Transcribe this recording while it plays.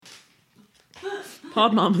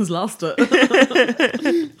Pod Mom has lost it.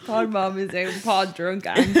 Pod Mom is out pod drunk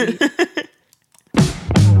Andy.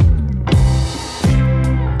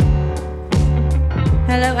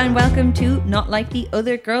 Hello and welcome to Not Like the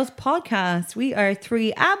Other Girls podcast. We are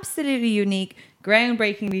three absolutely unique,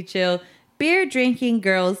 groundbreakingly chill, beer drinking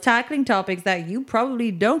girls tackling topics that you probably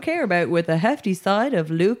don't care about with a hefty side of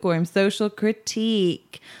lukewarm social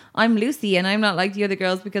critique. I'm Lucy and I'm not like the other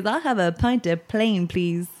girls because I'll have a pint of plain,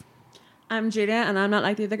 please. I'm Julia and I'm not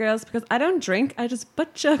like the other girls because I don't drink, I just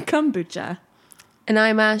butcher kombucha. And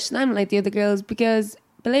I'm Ash and I'm not like the other girls because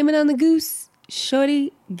blame it on the goose,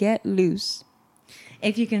 shorty, get loose.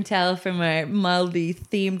 If you can tell from our mildly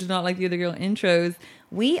themed Not Like the Other Girl intros,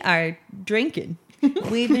 we are drinking.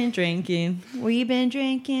 We've been drinking. We're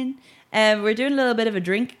doing a little bit of a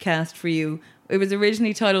drink cast for you. It was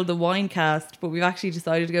originally titled the Wine Cast, but we've actually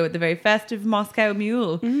decided to go with the very festive Moscow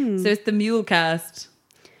Mule. So it's the Mule Cast.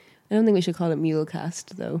 I don't think we should call it Mule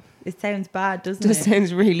Cast though. It sounds bad, doesn't It it? just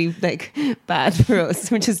sounds really bad for us.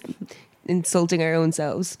 We're just insulting our own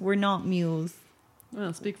selves. We're not mules.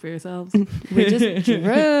 Well, speak for yourselves. We're just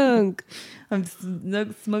drunk. I'm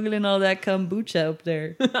smuggling all that kombucha up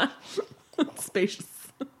there.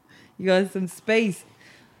 Spacious. You got some space.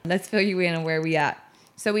 Let's fill you in on where we at.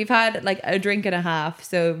 So we've had like a drink and a half,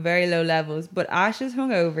 so very low levels. But Ash is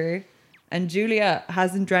hungover and Julia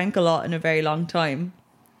hasn't drank a lot in a very long time.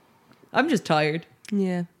 I'm just tired.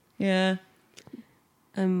 Yeah. Yeah.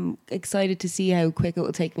 I'm excited to see how quick it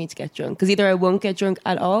will take me to get drunk. Because either I won't get drunk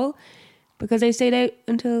at all because I stayed out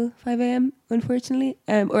until 5 a.m, unfortunately.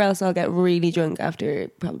 Or else I'll get really drunk after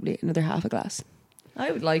probably another half a glass.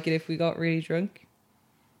 I would like it if we got really drunk.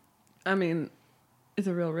 I mean, it's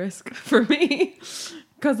a real risk for me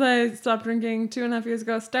because I stopped drinking 2.5 years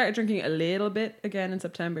ago. Started drinking a little bit again in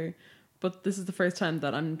September, but this is the first time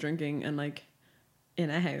that I'm drinking and like in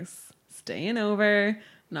a house, staying over,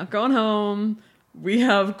 not going home. We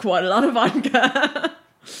have quite a lot of vodka.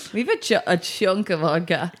 We've a chunk of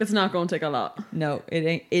vodka. It's not going to take a lot. No,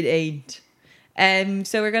 it ain't.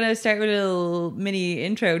 So we're gonna start with a little mini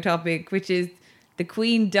intro topic, which is the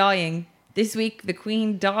Queen dying. This week, the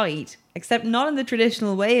Queen died, except not in the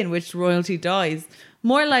traditional way in which royalty dies.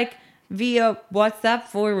 More like via WhatsApp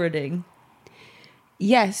forwarding.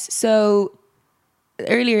 Yes, so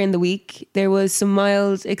earlier in the week, there was some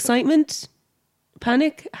mild excitement,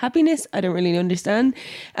 panic, happiness, I don't really understand,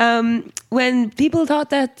 when people thought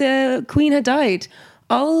that the Queen had died,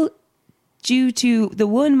 all due to the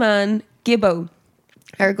one man, Gibbo,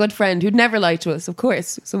 our good friend, who'd never lied to us, of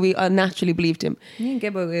course, so we naturally believed him. Me and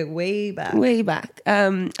Gibbo go way back. Way back.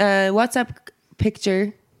 WhatsApp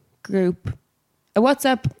picture group. A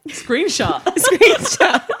WhatsApp Screenshot.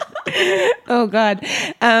 oh God.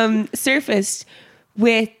 Surfaced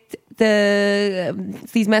with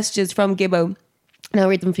these messages from Gibbo. And I'll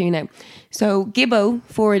read them for you now. So Gibbo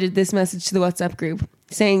forwarded this message to the WhatsApp group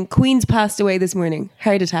saying, Queen's passed away this morning.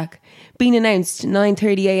 Heart attack. Being announced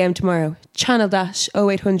 9:30 a.m. tomorrow. Channel dash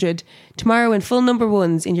 0800. Tomorrow in full number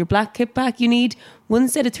ones. In your black kit back you need 1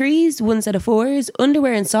 set of 3s, 1 set of 4s,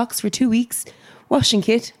 underwear and socks for 2 weeks, washing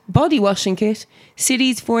kit, body washing kit,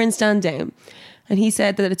 cities 4 and stand down. And he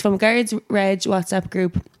said that it's from Guards Reg WhatsApp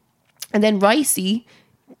group. And then Ricey,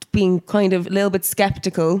 being kind of a little bit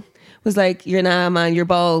skeptical, was like, you're nah man, your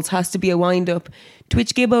balls, has to be a wind up. To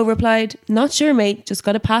which Gibbo replied, not sure mate, just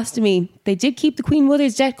got it passed to me. They did keep the Queen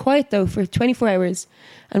Mother's death quiet though for 24 hours.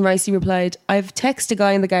 And Ricey replied, I've texted a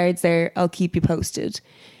guy in the guards there, I'll keep you posted.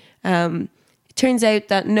 It turns out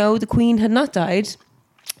that no, the Queen had not died.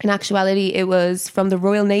 In actuality, it was from the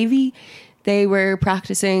Royal Navy. They were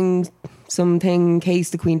practicing something in case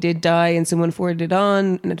the Queen did die and someone forwarded it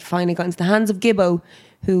on and it finally got into the hands of Gibbo,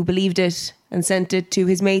 who believed it and sent it to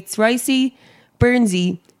his mates Ricey,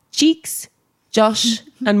 Burnsy, Cheeks, Josh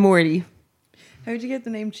and Morty. How'd you get the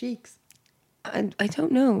name Cheeks? And I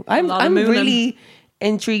don't know. I'm really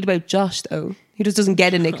intrigued about Josh though. He just doesn't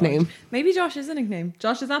get a nickname. Maybe Josh is a nickname.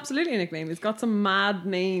 Josh is absolutely a nickname. He's got some mad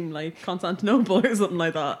name like Constantinople or something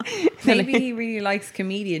like that. Maybe he really likes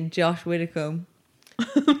comedian Josh Widdicombe.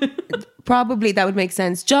 Probably that would make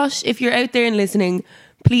sense. Josh, if you're out there and listening,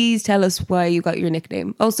 please tell us why you got your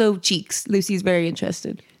nickname. Also, Cheeks. Lucy's very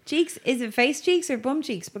interested. Cheeks, is it face cheeks or bum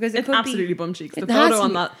cheeks? Because it's could absolutely bum cheeks.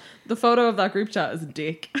 The photo of that group chat is a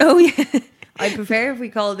dick. Oh yeah. I prefer if we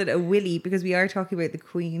called it a willy because we are talking about the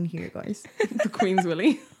Queen here, guys. The Queen's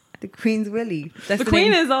willy. The Queen's willy. The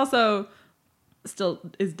Queen is also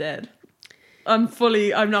is dead. I'm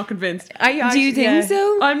not convinced. Do you think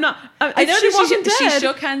so? I'm not. I know she wasn't dead. She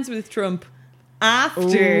shook hands with Trump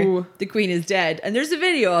after the Queen is dead, and there's a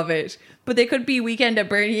video of it. But they could be weekend at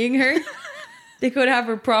Bernieing her. They could have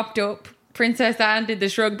her propped up Princess Anne did the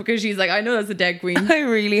shrug because she's like, I know that's a dead queen. I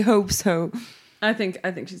really hope so. I think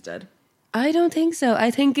she's dead. I don't think so. I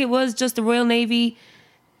think it was just the Royal Navy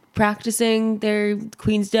practicing their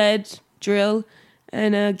Queen's Dead drill,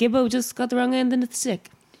 and Gibbo just got the wrong end of the stick.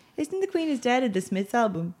 Isn't The Queen is Dead in the Smiths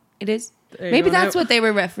album? It is. There you Maybe go that's now. what they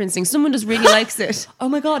were referencing. Someone just really likes it. Oh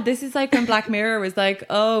my God, this is like when Black Mirror was like,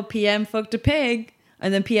 oh, PM fucked a pig.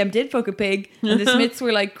 And then PM did fuck a pig. And the Smiths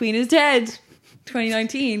were like, Queen is dead.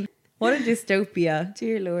 2019. What a dystopia.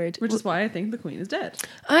 Dear Lord. Which is why I think the Queen is dead.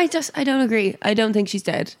 I don't agree. I don't think she's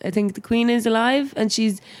dead. I think the Queen is alive, and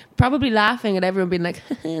she's probably laughing at everyone being like,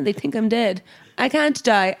 they think I'm dead. I can't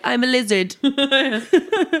die. I'm a lizard. Do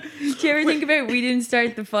you ever think about we didn't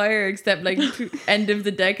start the fire except like end of the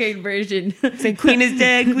decade version? Say, Queen is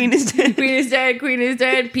dead. Queen is dead. Queen is dead. Queen is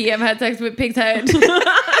dead. PM had sex with pig's head.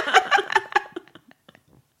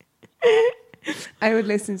 I would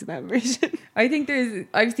listen to that version. I think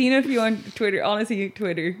I've seen a few on Twitter. Honestly,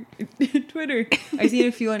 Twitter. I've seen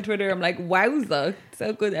a few on Twitter. I'm like, wowza.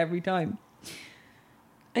 So good every time.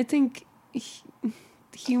 I think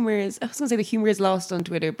humor is, I was going to say the humor is lost on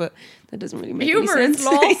Twitter, but that doesn't really make Humor any sense. is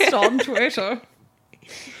lost on Twitter.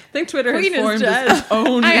 I think Twitter Queen is has formed dead. its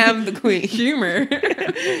own I am the Queen. humor.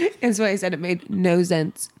 That's why I said it made no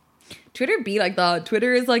sense. Twitter be like that.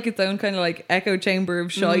 Twitter is like its own kind of like echo chamber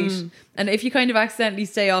of shite. And if you kind of accidentally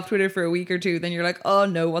stay off Twitter for a week or two, then you're like, oh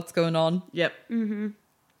no, what's going on? Yep.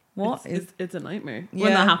 What It's a nightmare when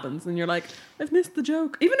Yeah. that happens and you're like, I've missed the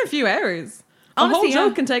joke. Even a few hours. A Honestly, whole yeah.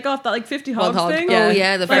 joke can take off that like 50 Well, hogs hog, thing. yeah. Oh,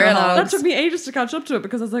 yeah, the Like, feral that hogs. took me ages to catch up to it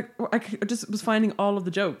because I was like, I just was finding all of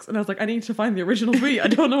the jokes and I was like, I need to find the original tweet. I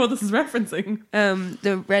don't know what this is referencing.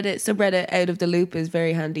 The Reddit subreddit Out of the Loop is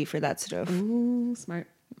very handy for that stuff. Ooh, smart.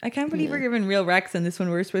 I can't believe we're giving real Rex in this one.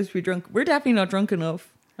 We're supposed to be drunk. We're definitely not drunk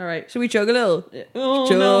enough. All right. Should we chug a little? Oh,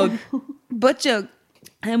 Chug. no. Butt chug.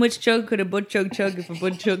 How much chug could a butt chug chug if a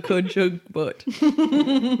butt chug could chug butt?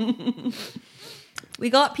 We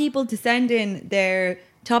got people to send in their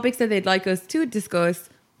topics that they'd like us to discuss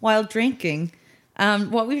while drinking.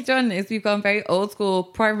 What we've done is we've gone very old school,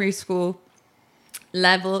 primary school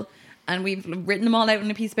level, and we've written them all out on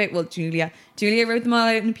a piece of paper. Well, Julia wrote them all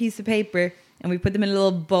out on a piece of paper, and we put them in a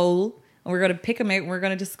little bowl, and we're going to pick them out and we're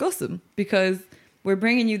going to discuss them because we're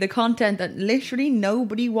bringing you the content that literally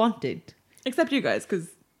nobody wanted. Except you guys, because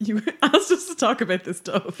you asked us to talk about this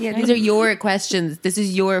stuff. Yeah, these are your questions. This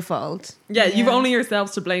is your fault. Yeah, you've Yeah. only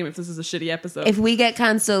yourselves to blame if this is a shitty episode. If we get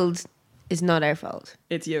cancelled, it's not our fault.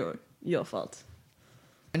 It's your fault.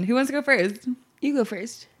 And who wants to go first? You go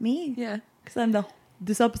first. Me. Yeah. Because I'm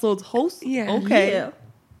this episode's host. Yeah. Okay. Yeah.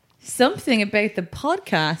 Something about the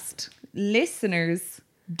podcast listeners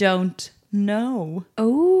don't know.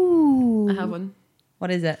 Oh. I have one. What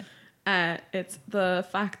is it? It's the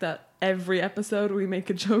fact that every episode we make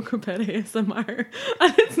a joke about ASMR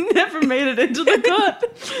and it's never made it into the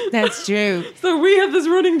cut. That's true. So we have this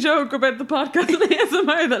running joke about the podcast and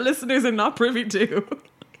ASMR that listeners are not privy to.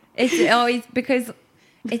 It's always because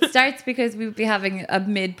it starts because we would be having a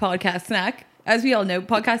mid-podcast snack. As we all know,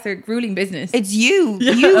 podcasts are grueling business. It's you.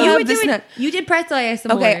 Yeah. You You have were this. doing- you did pretzel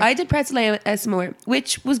ASMR. Okay, I did pretzel ASMR,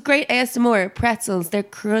 which was great ASMR. Pretzels, they're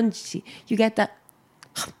crunchy. You get that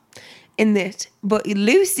in it. But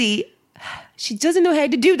Lucy, she doesn't know how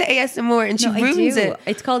to do the ASMR and she No, I ruins do. it.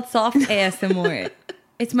 It's called soft ASMR.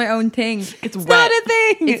 It's my own thing. It's It's wet. not a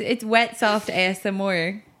thing. It's wet soft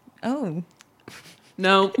ASMR. Oh.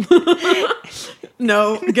 No.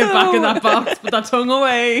 No. Get back in that box. Put that tongue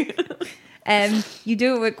away. You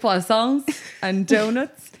do it with croissants and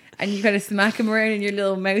donuts, and you kind of smack them around in your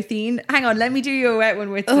little mouthine. Hang on, let me do you a wet one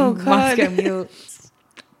with Oh, some God. Moscow Mule.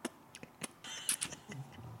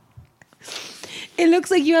 It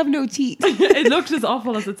looks like you have no teeth. It looked as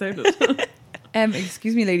awful as it sounded.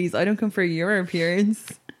 Excuse me, ladies, I don't come for your appearance.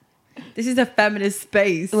 This is a feminist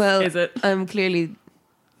space. Well, Is it? I'm clearly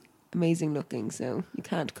amazing looking, so you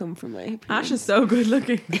can't come from my appearance. Ash is so good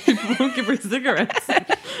looking. People won't give her cigarettes.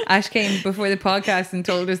 Ash came before the podcast and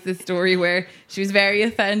told us this story where she was very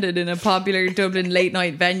offended in a popular Dublin late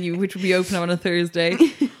night venue, which will be open on a Thursday,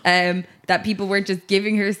 that people were just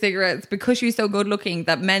giving her cigarettes because she was so good looking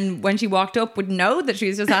that men, when she walked up, would know that she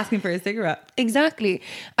was just asking for a cigarette. Exactly.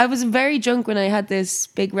 I was very drunk when I had this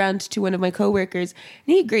big rant to one of my co-workers,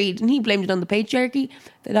 and he agreed, and he blamed it on the patriarchy,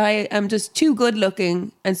 that I am just too good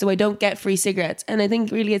looking and so I don't get free cigarettes. And I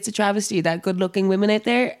think really it's a travesty that good looking women out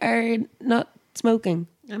there are not smoking.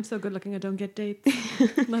 I'm so good looking I don't get dates.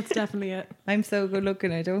 That's definitely it. I'm so good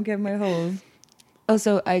looking, I don't get my holes.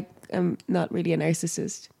 Also, I am not really a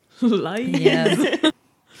narcissist. Lies. Yeah.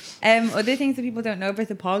 Other things that people don't know about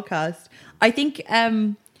the podcast. I think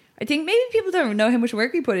maybe people don't know how much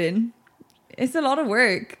work we put in. It's a lot of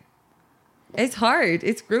work. It's hard.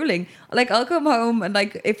 It's grueling. Like, I'll come home and,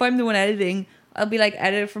 like, if I'm the one editing, I'll be, like,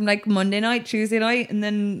 edit from, like, Monday night, Tuesday night, and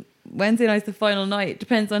then Wednesday night's the final night.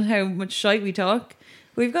 Depends on how much shite we talk.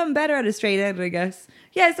 We've gotten better at a straight edit, I guess.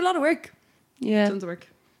 Yeah, it's a lot of work. Yeah. Tons of work.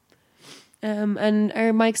 And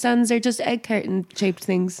our mic stands are just egg carton shaped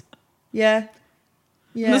things. Yeah.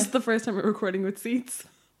 Yeah. This is the first time we're recording with seats.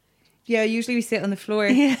 Yeah, usually we sit on the floor.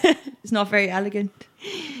 Yeah. It's not very elegant.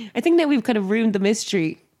 I think that we've kind of ruined the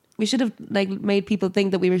mystery. We should have like made people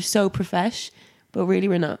think that we were so profesh, but really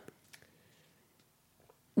we're not.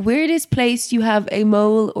 Weirdest place you have a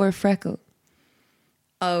mole or freckle?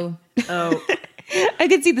 Oh. I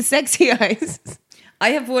can see the sexy eyes. I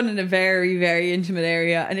have one in a very, very intimate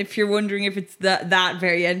area. And if you're wondering if it's that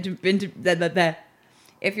very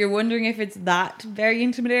if you're wondering if it's that very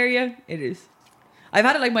intimate area, it is. I've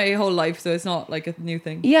had it like my whole life, so it's not like a new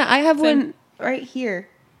thing. Yeah, I have one right here.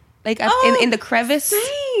 Like in the crevice.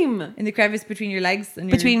 Same. In the crevice between your legs and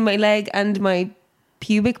your... Between my leg and my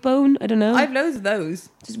pubic bone. I don't know. I have loads of those.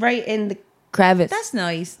 Just right in the crevice. That's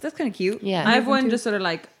nice. That's kind of cute. Yeah. I have one just sort of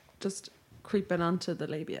like just creeping onto the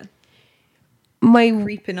labia. My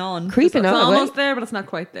Creeping on. creeping It's on. almost there, but it's not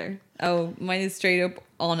quite there. Oh, mine is straight up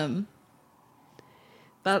on him.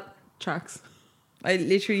 That tracks. I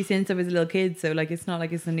literally since I was a little kid, so like it's not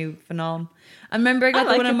like it's a new phenomenon. I remember I got the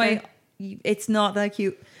like one on it my. It's not that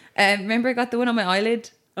cute. Remember I got the one on my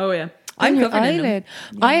eyelid. Oh yeah. I'm your covered in them.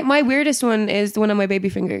 eyelid. My weirdest one is the one on my baby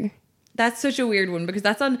finger. That's such a weird one because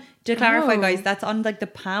that's on. To clarify, guys, that's on like the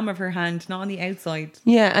palm of her hand, not on the outside.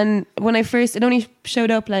 Yeah, and when it only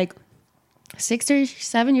showed up like 6 or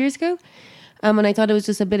 7 years ago. And I thought it was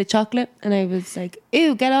just a bit of chocolate, and I was like,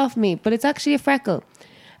 "Ew, get off me!" But it's actually a freckle.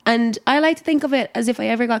 And I like to think of it as if I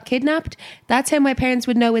ever got kidnapped. That's how my parents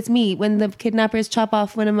would know it's me when the kidnappers chop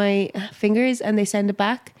off one of my fingers and they send it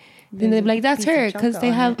back. Then they'd be like, "That's her," because they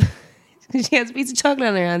have. She has a piece of chocolate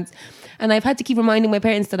on her hands. And I've had to keep reminding my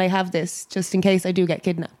parents that I have this just in case I do get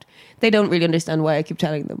kidnapped. They don't really understand why I keep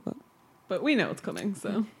telling them. But we know it's coming,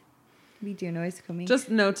 so We do know it's coming. just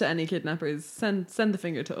note to any kidnappers: send the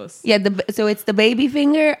finger to us. Yeah, so it's the baby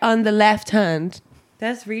finger on the left hand.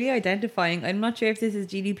 That's really identifying. I'm not sure if this is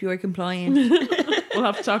GDPR compliant. We'll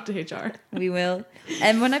have to talk to HR. We will.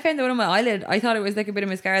 And when I found the one on my eyelid, I thought it was like a bit of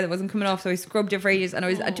mascara that wasn't coming off, so I scrubbed it for ages. And I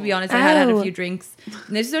was, to be honest, I had a Ow. few drinks.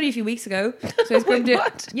 And this was only a few weeks ago, so I scrubbed it.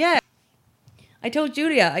 What? Yeah. I told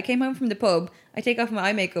Julia, I came home from the pub, I take off my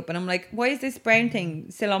eye makeup, and I'm like, why is this brown thing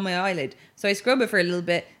still on my eyelid? So I scrub it for a little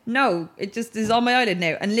bit. No, it just is on my eyelid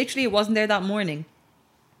now. And literally, it wasn't there that morning.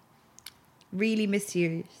 Really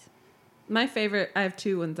mysterious. My favorite, I have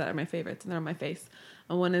two ones that are my favorites, and they're on my face.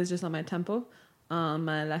 And one is just on my temple, on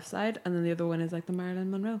my left side, and then the other one is like the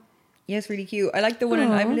Marilyn Monroe. Yeah, it's really cute. I like the one,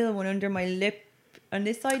 I have a little one under my lip on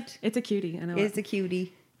this side. It's a cutie, I know. It's a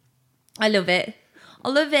cutie. I love it. I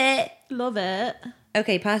love it. Love it.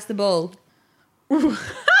 Okay, pass the ball.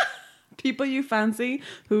 People you fancy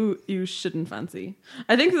who you shouldn't fancy.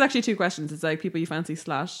 I think there's actually two questions. It's like people you fancy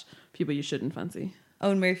 / people you shouldn't fancy.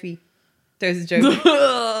 Owen Murphy. There's a joke.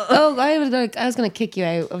 Oh, I was gonna kick you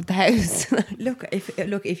out of the house. Look,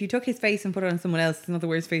 if you took his face and put it on someone else, it's not the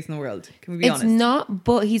worst face in the world. Can we be It's honest? not,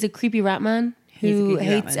 but he's a creepy rat man He's a who creepy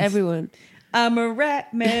rat hates man. everyone. I'm a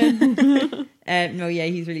rat man. No, yeah,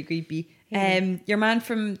 he's really creepy. Your man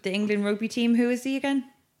from the England rugby team, who is he again?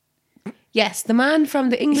 Yes, the man from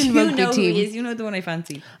the England You rugby know team. who he is. You know the one I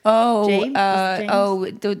fancy. Oh, James? Is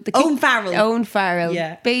it James? the Owen Farrell. Owen Farrell.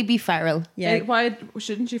 Yeah. Baby Farrell. Yeah, Why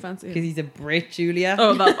shouldn't you fancy because him? he's a Brit, Julia.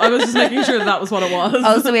 Oh, I was just making sure that was what it was.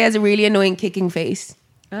 Also, he has a really annoying kicking face.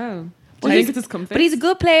 Oh. But I he's- think it's his comfort. But he's a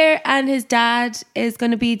good player, and his dad is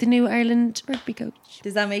going to be the new Ireland rugby coach.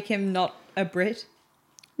 Does that make him not a Brit?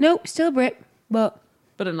 No, still Brit, but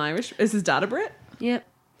But an Irish. Is his dad a Brit? yeah.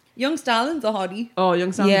 Young Stallin's a hottie. Oh,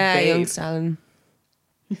 young Stalin. Yeah, babe. young Stalin.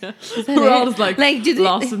 Yeah. that We're all it? just like Like,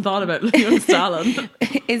 lost in thought about young Stalin.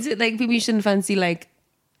 Is it like people you shouldn't fancy, like,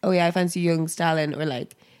 oh yeah, I fancy young Stalin, or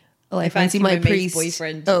like, oh, I fancy my mate's priest.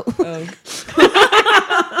 boyfriend. Oh.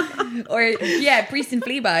 Or yeah, priest and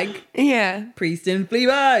Fleabag. Yeah. Priest and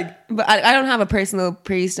Fleabag. But I don't have a personal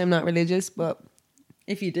priest. I'm not religious, but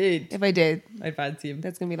If you did, if I did, I fancy him.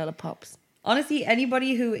 that's going to be a lot of pops. Honestly,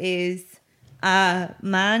 anybody who is a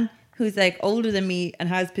man who's like older than me and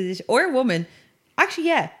has position, or a woman, actually,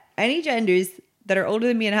 yeah, any genders that are older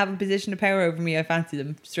than me and have a position of power over me, I fancy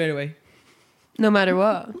them straight away. No matter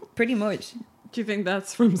what. Pretty much. Do you think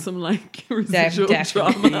that's from some like residual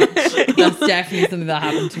Definitely. trauma? That's definitely something that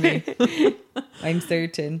happened to me. I'm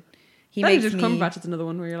certain. He makes Benedict me. Cumberbatch is another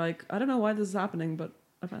one where you're like, I don't know why this is happening, but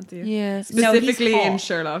I fancy it. Yeah. No, he's Specifically in hot.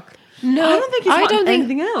 Sherlock. No, I don't think he's hot in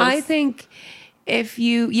anything else. I think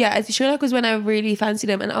Sherlock was when I really fancied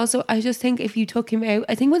him. And also, I just think if you took him out,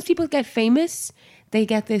 I think once people get famous, they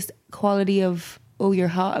get this quality of, oh, you're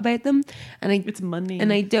hot about them. And It's money.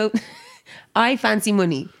 And I don't, I fancy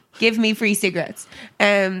money. Give me free cigarettes.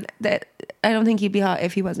 That I don't think he'd be hot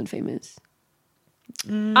if he wasn't famous.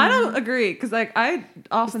 I don't agree because like I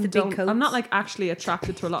often the big don't. coats. I'm not like actually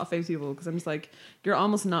attracted to a lot of famous people because I'm just like you're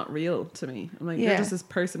almost not real to me. I'm like you're Yeah. just this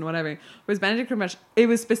person, whatever. Whereas Benedict Cumberbatch, it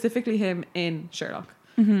was specifically him in Sherlock.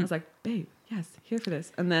 I was like, babe, yes, here for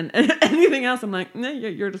this. And then anything else, I'm like, nah,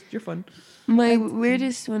 you're fun. My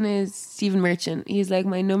weirdest one is Stephen Merchant. He's like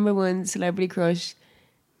my number one celebrity crush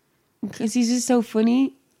because he's just so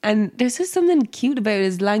funny. And there's just something cute about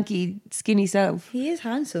his lanky, skinny self. He is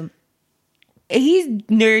handsome. He's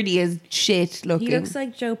nerdy as shit looking. He looks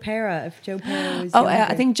like Joe Pera if Joe Pera was I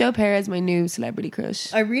younger. think Joe Pera is my new celebrity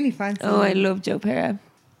crush. I really fancy Oh, I him. love Joe Pera.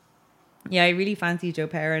 Yeah, I really fancy Joe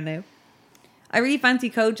Pera now. I really fancy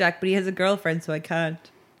Kojak, but he has a girlfriend, so I can't.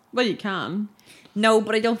 Well, you can. No,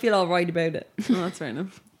 but I don't feel all right about it. Well, that's fair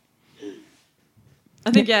enough.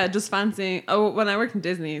 I think just fancying. Oh, when I worked in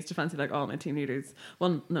Disney, I used to fancy like all my team leaders.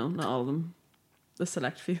 Well, no, not all of them. The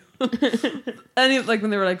select few. And like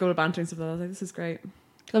when they were like go to banter and stuff, I was like, this is great.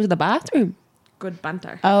 Go to the bathroom. Good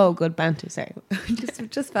banter. Oh, good banter. Sorry.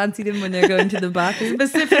 just fancy them when they're going to the bathroom.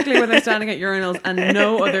 Specifically when they're standing at urinals and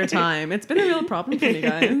no other time. It's been a real problem for me,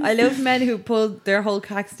 guys. I love men who pull their whole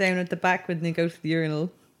cocks down at the back when they go to the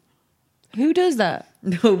urinal. Who does that?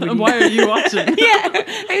 Nobody. And why are you watching? Yeah.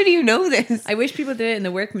 How do you know this? I wish people did it in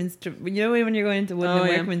the workman's. You know when you're going into one of the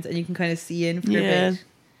workman's and you can kind of see in for a bit.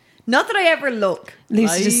 Not that I ever look.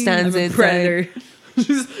 Lucy just stands I'm a inside. predator.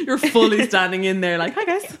 You're fully standing in there like, hi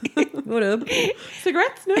guys. What up?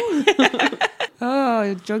 Cigarettes? No.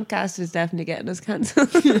 Oh, DrunkCast is definitely getting us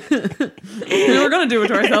cancelled. We were going to do it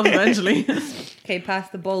to ourselves eventually. Okay, pass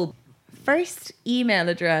the bulb. First email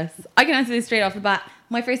address. I can answer this straight off the bat.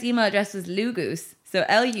 My first email address was Lugoose. So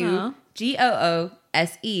Lugoose,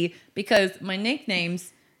 because my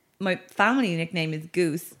family nickname is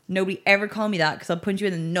Goose. Nobody ever called me that because I'll punch you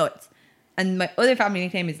in the nuts. And my other family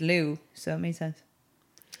nickname is Lou. So it made sense.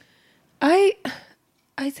 I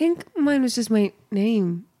think mine was just my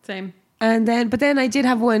name. Same. And then I did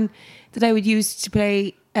have one that I would use to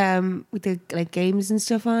play with the like games and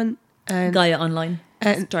stuff on. And Gaia Online.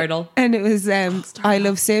 Startle. And it was I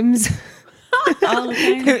Love Sims. Oh,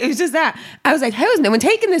 okay. It was just that. I was like, how has no one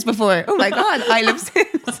taken this before? Oh my God, I Love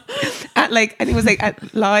Sims. At like, I think it was like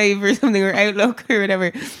at Live or something or Outlook or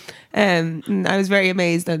whatever. And I was very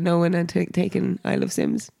amazed that no one had taken I Love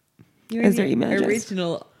Sims as their email address.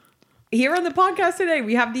 Original. Here on the podcast today,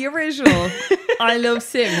 we have the original I Love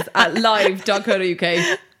Sims at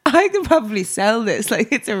live.co.uk. I could probably sell this.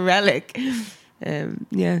 Like, it's a relic.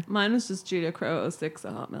 Yeah. Mine was just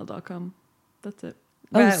juliacrow06@hotmail.com. That's it.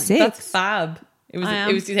 Oh, Wow, 6. That's fab. It was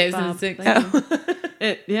 2006.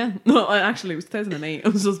 No, actually it was 2008. I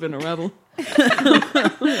was just being a rebel.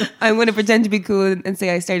 I'm going to pretend to be cool and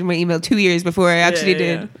say I started my email 2 years before I actually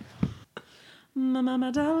did. My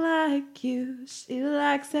mama don't like you. She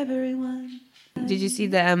likes everyone. Did you see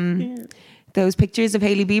the those pictures of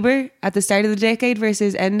Hailey Bieber at the start of the decade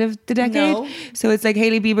versus end of the decade? No. So it's like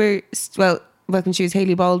Hailey Bieber, well, when she was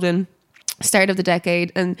Hailey Baldwin, start of the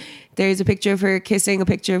decade, and there's a picture of her kissing a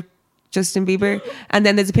picture of Justin Bieber, and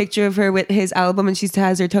then there's a picture of her with his album, and she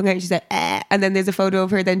has her tongue out and she's like, and then there's a photo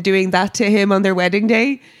of her then doing that to him on their wedding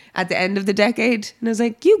day at the end of the decade, and I was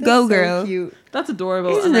like, you go, girl. Cute. That's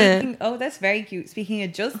adorable. Isn't And it? Oh, that's very cute. Speaking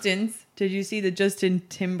of Justin's, did you see the Justin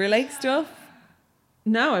Timberlake stuff?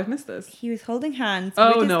 No, I've missed this. He was holding hands Oh,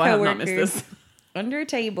 with his no, I have not missed coworkers this. under a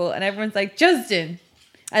table, and everyone's like, Justin.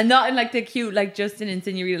 And not in like the cute, like Justin and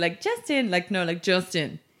Senorita, like Justin. Like, no, like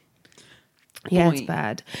Justin. Yeah, Boy. it's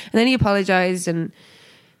bad. And then he apologized, and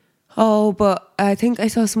but I think I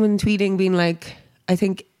saw someone tweeting being like, I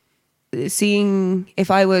think seeing if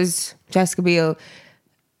I was Jessica Biel,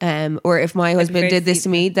 or if my husband did this to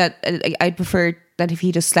me, that I'd prefer that if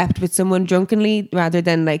he just slept with someone drunkenly rather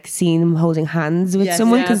than like seeing him holding hands with Yes,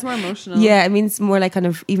 someone. Yeah, it's more emotional. Yeah, I mean, it's more like kind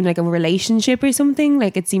of even like a relationship or something.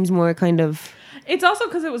 Like it seems more kind of. It's also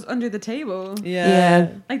because it was under the table. Yeah.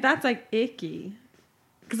 Like that's like icky.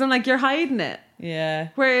 Because I'm like, you're hiding it. Yeah.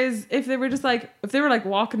 Whereas if they were just like, if they were like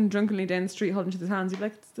walking drunkenly down the street holding each other's hands, you'd be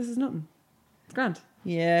like, this is nothing. It's grand.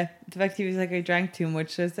 Yeah. The fact he was like, I drank too much.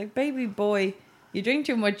 So it's like, baby boy, you drink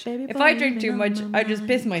too much. Baby If boy, I drink too you're much, on my I just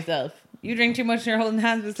piss myself. You drink too much and you're holding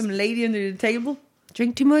hands with some lady under the table?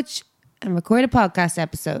 Drink too much and record a podcast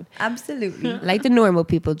episode. Absolutely. Like the normal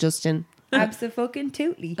people, Justin.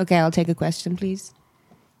 Abso-fucking-totally. Okay, I'll take a question, please.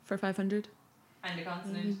 For 500. And a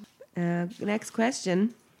consonant. Next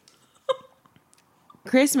question.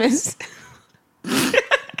 Christmas.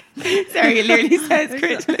 Sorry, it literally says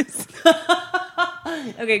Christmas.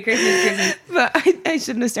 Okay, Christmas. But I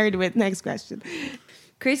shouldn't have started with next question.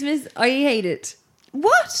 Christmas, I hate it.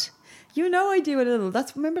 What? You know I do a little.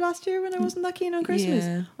 Remember last year when I wasn't that keen on Christmas?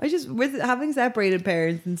 Yeah. I just, with having separated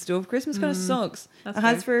parents and stuff, Christmas kind of sucks. That's It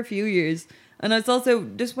has fair. for a few years. And it's also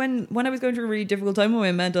just when I was going through a really difficult time with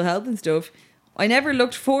my mental health and stuff, I never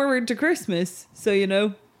looked forward to Christmas. So, you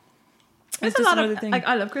know, It's a just lot another of thing. like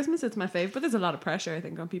I love Christmas. It's my fave, but there's a lot of pressure I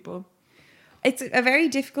think on people. It's a very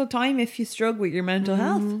difficult time if you struggle with your mental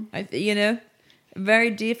health. You know,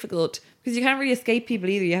 very difficult because you can't really escape people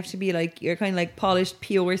either. You have to be like your kind of like polished,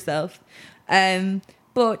 pure self.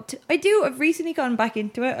 But I've recently gone back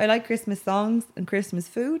into it. I like Christmas songs and Christmas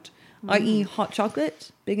food. I eat hot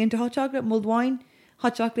chocolate. Big into hot chocolate, mulled wine,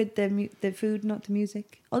 hot chocolate. The food, not the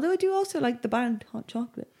music. Although I do also like the band Hot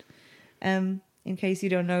Chocolate. In case you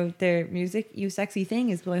don't know their music, "You Sexy Thing"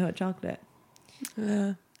 is by Hot Chocolate.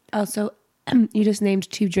 Also, you just named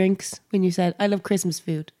 2 drinks when you said, I love Christmas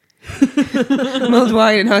food. Mulled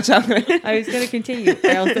wine and hot chocolate. I was going to continue.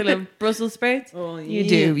 I also love Brussels sprouts. Oh,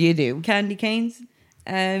 You do. Candy canes,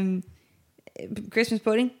 Christmas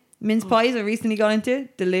pudding, mince pies. I recently got into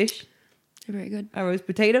delish. They're very good. A roast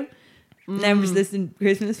potato. Never just listen to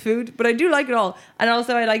Christmas food, but I do like it all. And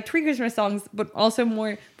also, I like 3 Christmas songs, but also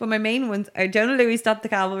more. But my main ones are Jonah Louis, "Stop the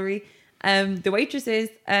Cavalry," The Waitresses,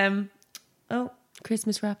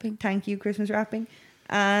 Christmas wrapping. Thank You, Christmas Wrapping,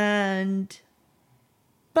 and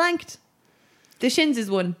blanked. The Shins is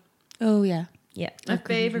one. Oh, yeah. Yeah, My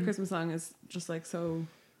favorite Christmas song is just like so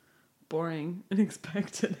boring and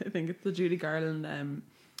expected. I think it's the Judy Garland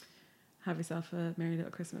 "Have Yourself a Merry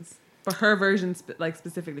Little Christmas," but her version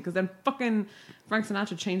specifically, because then fucking Frank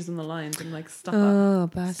Sinatra changes in the lines and like stop Oh,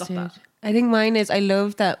 that. Stop bastard. that. I think mine is, I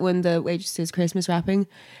love that when the waitress is Christmas wrapping.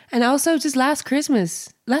 And also just Last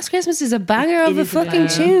Christmas. Last Christmas is a banger of a is a fucking banger.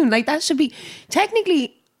 tune. Like that should be,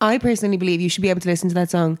 technically, I personally believe you should be able to listen to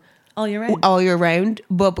that song all year round. all year round.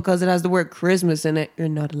 But because it has the word Christmas in it, you're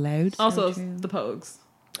not allowed. Also, true. the Pogues.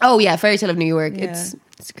 Oh yeah, Fairy Tale of New York. Yeah.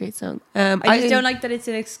 It's a great song. I just don't like that it's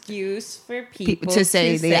an excuse for people to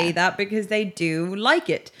say that because they do like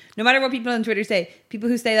it. No matter what people on Twitter say, people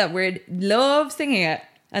who say that word love singing it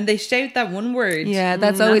and they shout that one word. Yeah,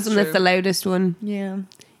 that's always that's one that's the true. loudest one. Yeah.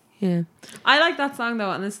 Yeah. I like that song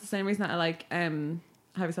though, and this is the same reason that I like "Have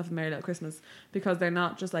Yourself a Merry Little Christmas," because they're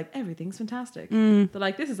not just like everything's fantastic. They're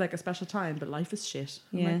like, this is like a special time, but life is shit.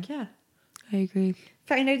 I'm Yeah. like, yeah. I agree.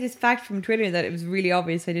 Found out this fact from Twitter that it was really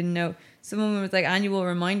obvious. I didn't know. Someone was like, annual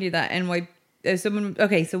reminder that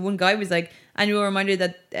so one guy was like, annual reminder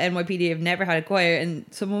that NYPD have never had a choir, and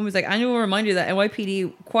someone was like, annual reminder that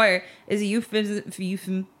NYPD choir is a euphemism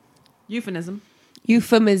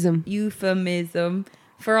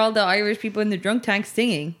for all the Irish people in the drunk tank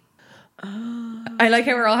singing. I like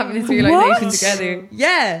how we're all having this realization What? together.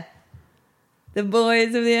 Yeah. The boys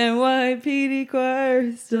of the NYPD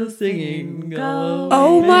choir still singing.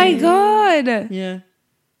 Oh my God. Yeah.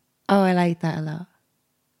 Oh, I like that a lot.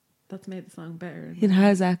 That's made the song better. It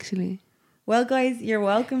has actually. Well, guys, you're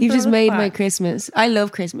welcome. You've for just the made my fact. Christmas. I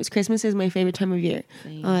love Christmas. Christmas is my favorite time of year.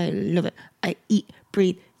 Same. I love it. I eat,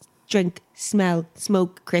 breathe, drink, smell,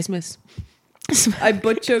 smoke Christmas. I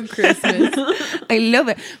butchered Christmas. I love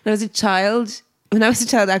it. When I was a child,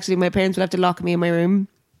 actually, my parents would have to lock me in my room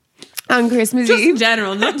on Christmas Just in Eve.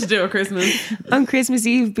 general, nothing to do with Christmas. On Christmas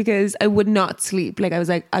Eve, because I would not sleep. Like I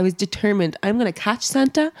was determined. I'm going to catch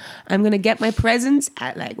Santa. I'm going to get my presents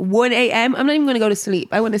at like 1 a.m. I'm not even going to go to sleep.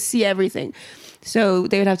 I want to see everything. So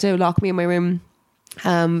they would have to lock me in my room.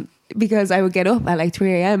 Because I would get up at like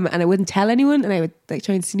 3 a.m. and I wouldn't tell anyone, and I would like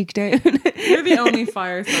try and sneak down. You're the only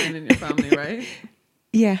fire sign in your family, right?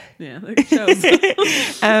 Yeah. Yeah, it shows.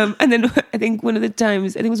 And then I think one of it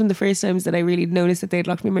was one of the first times that I really noticed that they'd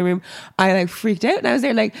locked me in my room. I like freaked out, and I was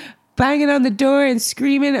there like banging on the door and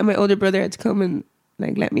screaming, and my older brother had to come and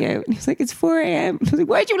like let me out. And he was like, "It's 4 a.m." I was like,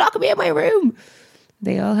 "Why'd you lock me in my room?"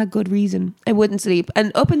 They all had good reason. I wouldn't sleep,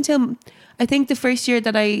 and up until I think the first year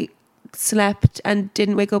that I slept and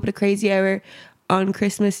didn't wake up at a crazy hour on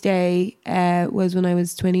Christmas Day was when I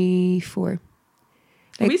was 24.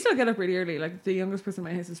 We still get up really early. Like the youngest person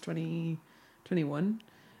in my house is 21,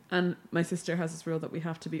 and my sister has this rule that we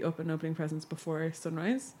have to be up and opening presents before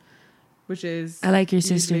sunrise, which is I like your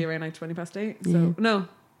usually sister. around like 8:20. Yeah. So no,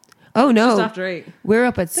 Oh no, just after 8. we're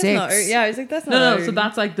up at That's 6. not, yeah, I was like, that's not. No, early. so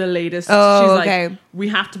that's like the latest. Oh, She's okay. like, we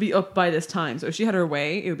have to be up by this time. So if she had her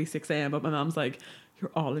way, it would be 6 a.m. But my mom's like,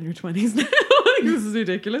 you're all in your 20s now. Like, this is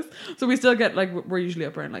ridiculous. So we still get like, we're usually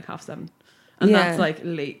up around like 7:30. And Yeah. that's like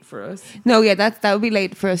late for us. No, yeah, that would be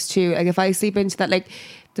late for us too. Like if I sleep into that, like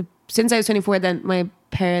the since I was 24, then my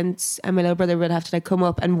parents and my little brother would have to like come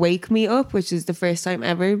up and wake me up, which is the first time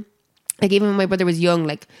ever. Like even when my brother was young,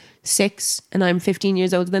 like 6, and I'm 15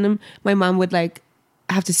 years older than him, my mom would like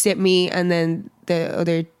have to sit me and then the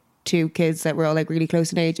other 2 kids that were all like really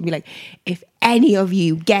close in age and be like, if any of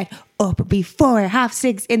you get up before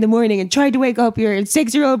 6:30 in the morning and try to wake up your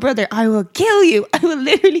 6-year-old brother, I will kill you. I will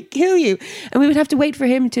literally kill you. And we would have to wait for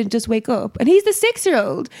him to just wake up. And he's the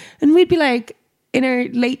 6-year-old. And we'd be like, in our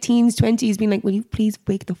late teens, 20s, being like, will you please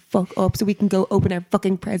wake the fuck up so we can go open our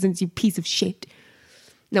fucking presents, you piece of shit.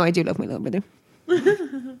 No, I do love my little brother.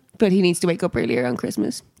 But he needs to wake up earlier on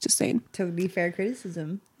Christmas. Just saying. Totally fair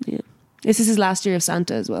criticism. Yeah. This is his last year of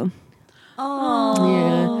Santa as well. Oh.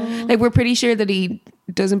 Yeah. Like, we're pretty sure that he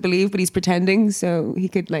doesn't believe, but he's pretending so he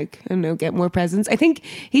could, like, I don't know, get more presents. I think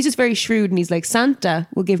he's just very shrewd and he's like, Santa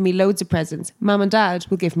will give me loads of presents. Mom and Dad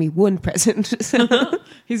will give me 1 present. So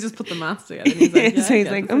He's just put the maths together. And he's like, so he's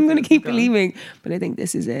like, I'm going to keep believing. But I think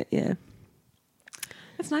this is it, yeah.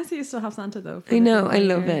 It's nice that you still have Santa though. I know, I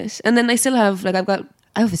love it. And then I still have, like,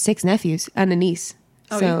 I have 6 nephews and a niece.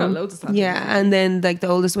 Oh, so, you've got loads of Santa. Yeah, and then, like, the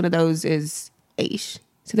oldest one of those is 8.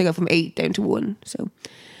 So they go from 8 down to 1. So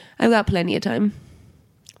I've got plenty of time.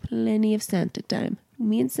 Plenty of Santa time.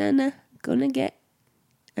 Me and Santa gonna get...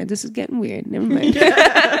 And this is getting weird. Never mind.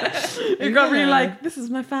 You got really like, this is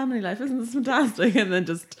my family life. Isn't this fantastic? And then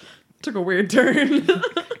just took a weird turn.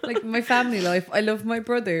 Like my family life. I love my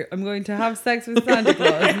brother. I'm going to have sex with Santa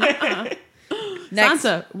Claus. Next.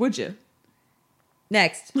 Santa, would you?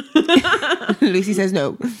 Next. Lucy says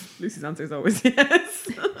no. Lucy's answer is always yes.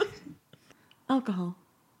 Alcohol.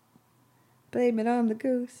 Blame it on the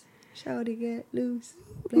goose. Shawty get loose.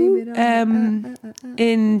 Blame it on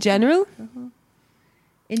In general?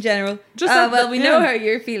 In general. Just we know how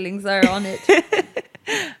your feelings are on it.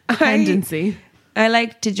 Dependency. I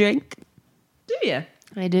like to drink. Do you?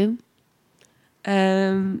 I do.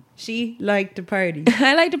 She liked to party.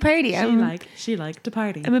 I like to party. She liked to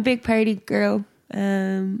party. I'm a big party girl.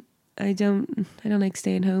 I don't like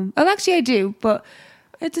staying home. Oh, actually, I do, but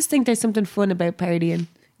I just think there's something fun about partying.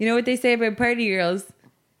 You know what they say about party girls?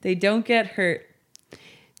 They don't get hurt.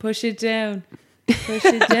 Push it down. Push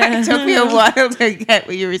it down. It took me a while to get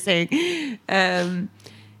what you were saying. Yeah,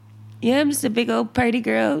 I'm just a big old party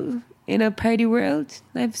girl in a party world.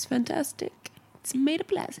 Life's fantastic. It's made of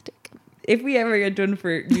plastic. If we ever get done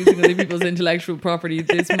for using other people's intellectual property,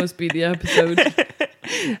 this must be the episode.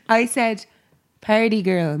 I said party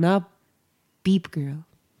girl, not beep girl.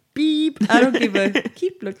 Beep. I don't give a...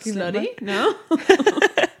 Keep looking Slutty? No?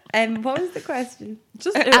 What was the question?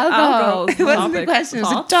 Just Alcohol. It wasn't the question, it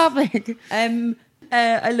was a topic.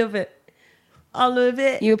 I love it. I love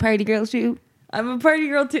it. You a party girl too? I'm a party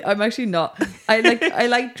girl too. I'm actually not. I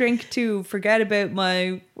like drink too. Forget about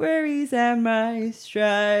my worries and my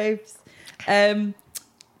stripes. Remember,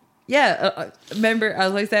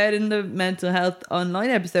 as I said in the mental health online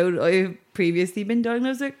episode, I've previously been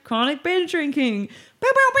diagnosed with chronic binge drinking.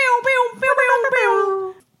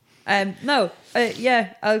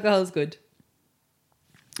 Alcohol's good.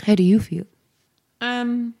 How do you feel?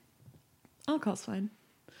 Alcohol's fine.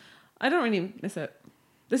 I don't really miss it.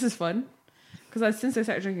 This is fun because since I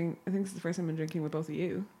started drinking, I think this is the first time I'm drinking with both of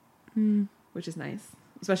you, which is nice.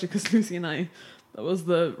 Especially because Lucy and I, that was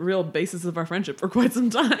the real basis of our friendship for quite some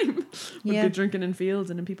time. We'd be drinking in fields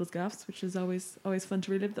and in people's gaffs, which is always fun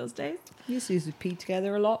to relive those days. We used to use pee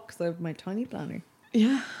together a lot because I have my tiny planner.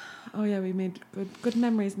 Yeah. Oh yeah, we made good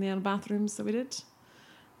memories in the old bathrooms, so we did. So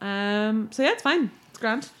yeah, it's fine. It's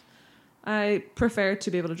grand. I prefer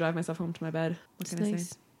to be able to drive myself home to my bed. What can I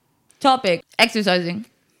say? Topic: exercising.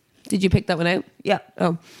 Did you pick that one out? Yeah.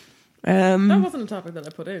 Oh. That wasn't a topic that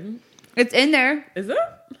I put in. It's in there. Is it?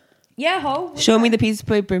 Yeah, ho. Show me the piece of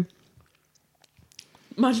paper.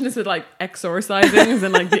 Imagine this with like exorcising as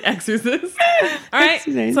in like the exorcist. Alright.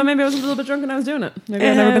 Exercise. So maybe I was a little bit drunk when I was doing it. Maybe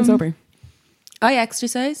I've never been sober. I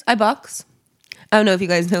exercise. I box. I don't know if you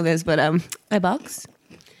guys know this, but I box.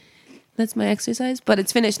 That's my exercise. But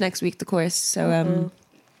it's finished next week, the course. So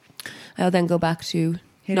I'll then go back to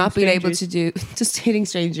not being able to do just hitting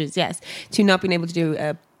strangers, yes. To not being able to do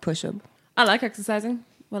a push up. I like exercising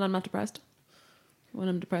when I'm not depressed. When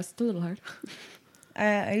I'm depressed, it's a little hard.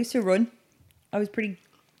 I used to run. I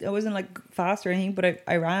wasn't like fast or anything, but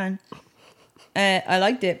I ran. I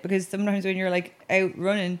liked it because sometimes when you're like out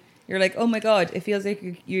running, you're like, oh my God, it feels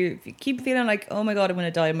like you keep feeling like, oh my God, I'm going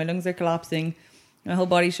to die. My lungs are collapsing. My whole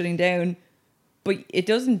body's shutting down. But it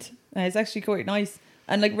doesn't. It's actually quite nice.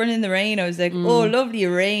 And like running in the rain, I was like, oh, lovely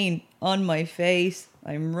rain on my face.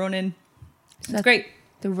 I'm running. It's great.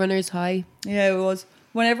 The runner's high. Yeah, it was.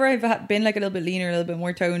 Whenever I've been like a little bit leaner, a little bit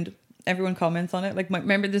more toned, everyone comments on it. Like,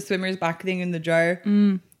 remember the swimmer's back thing in the jar?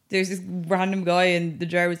 There's this random guy and the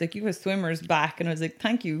jar was like, you have a swimmer's back. And I was like,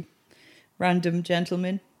 thank you, random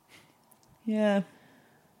gentleman. Yeah.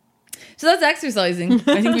 So that's exercising.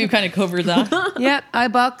 I think we've kind of covered that. Yeah, I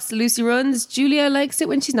box, Lucy runs, Julia likes it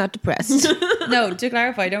when she's not depressed. No, to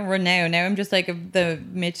clarify, I don't run now. Now I'm just like the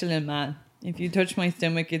Michelin man. If you touch my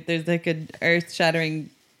stomach, there's like an earth-shattering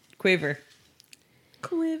quiver.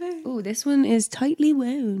 Oh, this one is tightly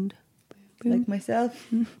wound. Like myself.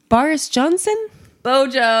 Boris Johnson?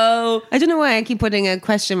 Bojo! I don't know why I keep putting a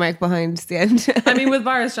question mark behind the end. I mean, with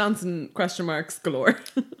Boris Johnson, question marks galore.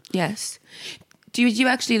 Yes. Do you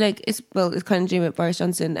actually like, it's kind of doing with Boris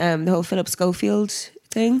Johnson, the whole Philip Schofield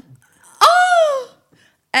thing? Oh!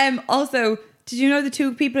 Also, did you know the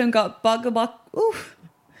two people who got Gogglebox? Ooh,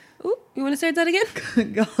 You want to start that again?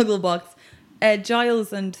 Gogglebox.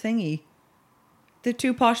 Giles and Thingy. The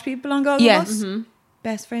two posh people on Gogglebox? Yes.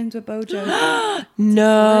 Best friends with Bojo.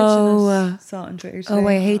 No. Saw it on Twitter Oh,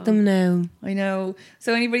 today. I hate them now. I know.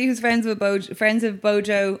 So anybody who's friends of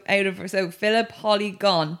Bojo so Philip, Holly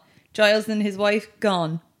gone. Giles and his wife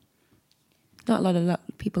gone. Not a lot of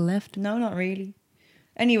people left. No, not really.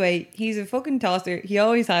 Anyway, he's a fucking tosser. He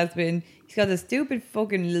always has been. He's got this stupid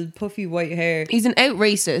fucking little puffy white hair. He's an out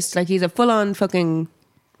racist. Like, he's a full-on fucking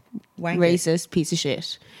Wanker. racist piece of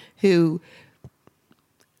shit who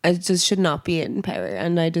just should not be in power.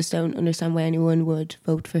 And I just don't understand why anyone would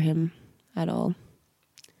vote for him at all.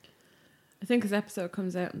 I think his episode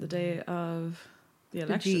comes out on the day of the The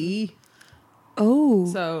election. GE.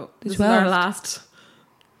 Oh. So The this is our 12th. last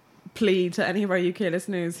plea to any of our UK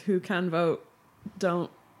listeners who can vote. Don't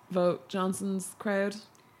vote Johnson's crowd.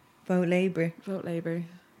 Vote Labour. Vote Labour.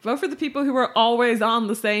 Vote for the people who are always on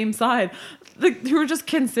the same side, who are just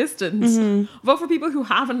consistent. Vote for people who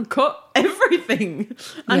haven't cut everything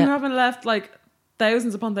and who haven't left like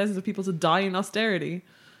thousands upon thousands of people to die in austerity.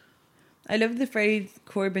 I love the phrase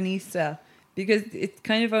Corbynista because it's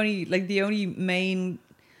kind of only like the only main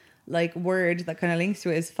like word that kind of links to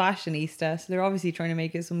it is fashionista. So they're obviously trying to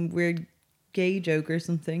make it some weird gay joke or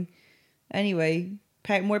something. Anyway,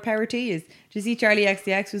 more power to you. Did you see Charlie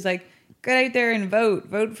XCX was like, get out there and vote.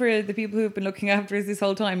 Vote for the people who have been looking after us this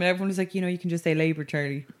whole time. And everyone was like, you can just say Labour,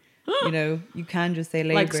 Charlie. You can just say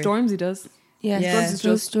Labour. Like Stormzy does. Yes, Yeah.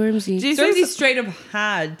 Stormzy. Do you Stormzy see straight up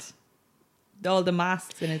had all the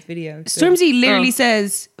masks in his video. So. Stormzy literally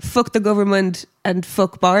says, fuck the government and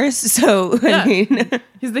fuck Boris. So, Yeah. I mean,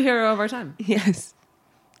 he's the hero of our time. yes.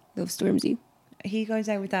 Love Stormzy. He goes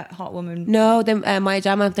out with that hot woman. No, Maya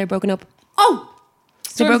Jama, they're broken up. Oh!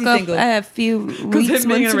 They broke Stormzy up single. a few Because weeks, him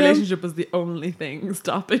being in months a ago. relationship was the only thing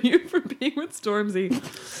stopping you from being with Stormzy.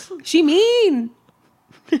 She mean.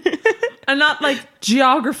 And not like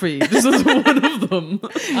geography. This is one of them.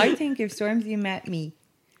 I think if Stormzy met me,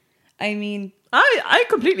 I mean, I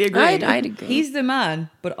completely agree. I'd agree. he's the man,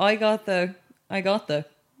 but I got the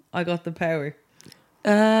power.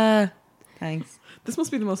 Thanks. This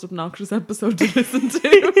must be the most obnoxious episode to listen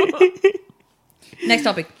to. Next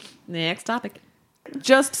topic. Next topic.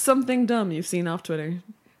 Just something dumb you've seen off Twitter.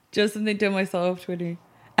 Just something to myself, Twitter.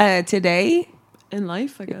 Today, In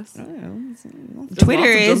life, I guess. I don't know. There's Twitter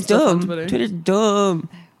lots of is stuff on dumb. Twitter. Twitter's dumb.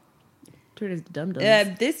 Twitter's dumb.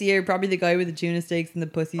 This year, probably the guy with the tuna steaks and the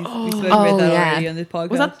pussies. We spoke Oh, about that yeah. already on this podcast.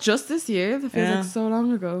 Was that just this year? That feels Yeah. like so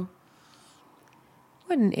long ago.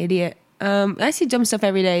 What an idiot. I see dumb stuff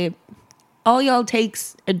every day. All y'all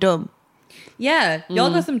takes are dumb. Yeah,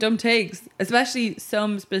 y'all got some dumb takes, especially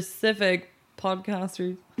some specific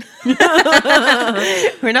podcasters.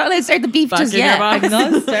 We're not allowed to start the beef Back just in your yet. box. I'm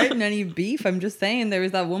not starting any beef. I'm just saying there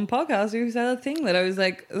was that one podcaster who said a thing that I was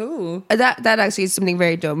like, oh. That actually is something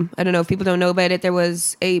very dumb. I don't know if people don't know about it. There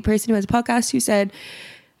was a person who has a podcast who said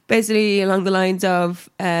basically along the lines of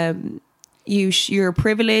you're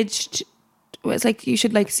privileged. Well, it's like you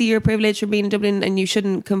should like see your privilege for being in Dublin and you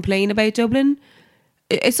shouldn't complain about Dublin.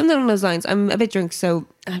 It's something along those lines. I'm a bit drunk, so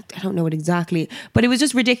I don't know it exactly. But it was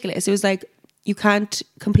just ridiculous. It was like, you can't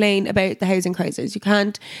complain about the housing crisis. You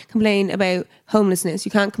can't complain about homelessness.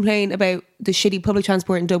 You can't complain about the shitty public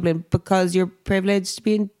transport in Dublin because you're privileged to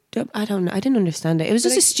be in Dublin. I don't know. I didn't understand it. It was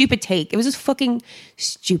just a stupid take. It was just fucking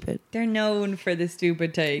stupid. They're known for the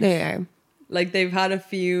stupid takes. They are. Like they've had a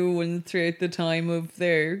few ones throughout the time of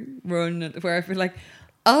their run where I feel like,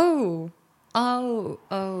 oh.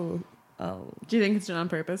 Do you think it's done on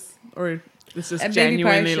purpose? Or it's just Maybe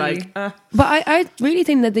genuinely partially. like, But I really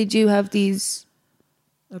think that they do have these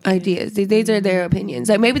ideas. These are their opinions.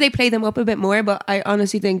 Like maybe they play them up a bit more, but I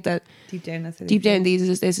honestly think that Deep down, that's deep down, this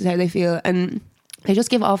is how they feel, and they just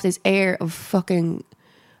give off this air of fucking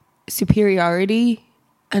superiority,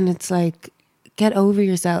 and it's like, get over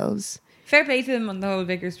yourselves. Fair play to them on the whole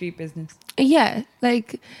Vicar Street business. Yeah,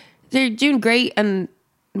 like they're doing great, and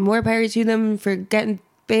more power to them for getting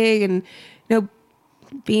big and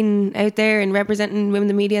being out there and representing women in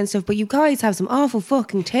the media and stuff. But you guys have some awful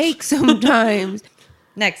fucking takes sometimes.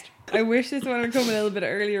 Next. I wish this one would come a little bit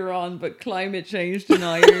earlier on, but climate change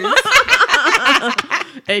deniers.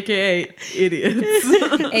 AKA idiots.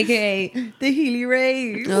 AKA the Healy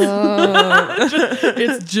Rays. Oh.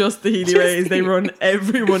 It's just the Healy Rays. They run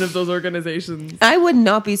every one of those organizations. I would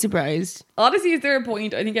not be surprised. Honestly, is there a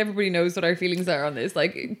point? I think everybody knows what our feelings are on this.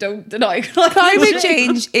 Like, don't deny Climate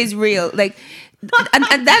change is real. Like, and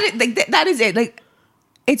that is it. Like,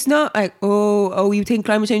 it's not like, oh, you think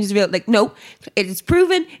climate change is real? Like, no, it is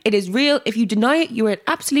proven. It is real. If you deny it, you are an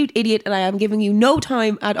absolute idiot, and I am giving you no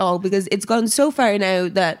time at all, because it's gone so far now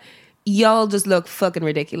that y'all just look fucking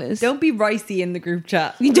ridiculous. Don't be ricey in the group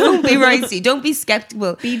chat. Don't be ricey. Don't be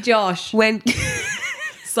skeptical. Be Josh. When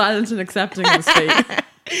Silent and accepting his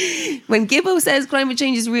fate. when Gibbo says climate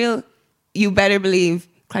change is real, you better believe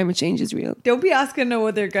climate change is real. Don't be asking no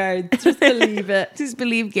other guards. Just believe it. Just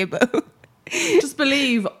believe Gibbo. Just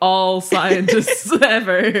believe all scientists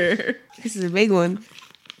ever. This is a big one.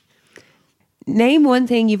 Name one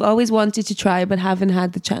thing you've always wanted to try but haven't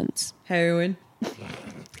had the chance. Heroin.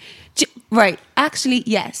 Right. Actually,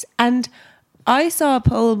 yes. And I saw a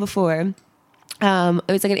poll before. It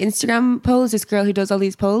was like an Instagram poll. This girl who does all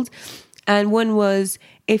these polls. And one was,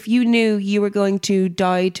 if you knew you were going to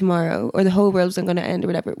die tomorrow or the whole world was going to end or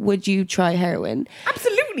whatever, would you try heroin?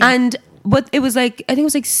 Absolutely. But it was like, I think it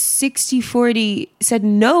was like 60-40 said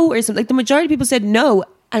no or something. Like the majority of people said no.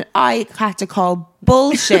 And I had to call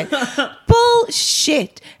bullshit.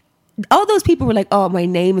 Bullshit. All those people were like, oh, my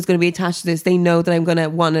name is going to be attached to this. They know that I'm going to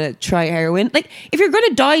want to try heroin. Like, if you're going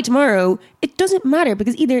to die tomorrow, it doesn't matter,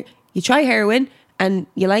 because either you try heroin and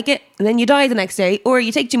you like it and then you die the next day, or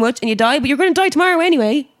you take too much and you die, but you're going to die tomorrow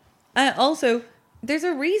anyway. Also, there's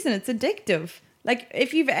a reason it's addictive. Like,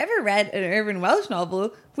 if you've ever read an Irvine Welsh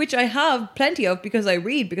novel, which I have plenty of because I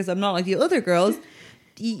read, because I'm not like the other girls,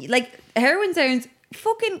 like, heroin sounds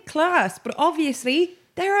fucking class, but obviously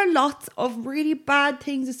there are lots of really bad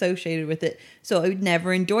things associated with it. So I would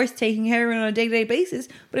never endorse taking heroin on a day-to-day basis,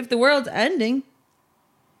 but if the world's ending...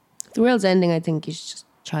 If the world's ending, I think you should just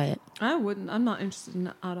try it. I wouldn't. I'm not interested in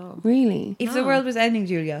it at all. Really? If the world was ending,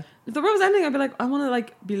 Julia... If the world was ending, I'd be like, I want to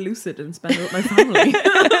like be lucid and spend it with my family.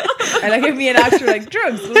 I like if me and Ash were like,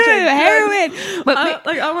 drugs. We'll take Heroin. But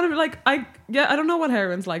I want to be like, I don't know what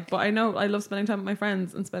heroin's like, but I know I love spending time with my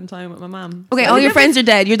friends and spend time with my mom. okay, all your friends are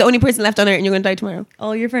dead. You're the only person left on earth and you're going to die tomorrow.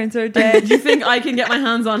 All your friends are dead. Do you think I can get my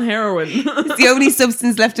hands on heroin? It's the only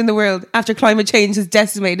substance left in the world after climate change has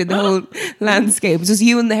decimated the whole landscape. It's just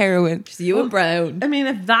you and the heroin. Just you and Brown. I mean,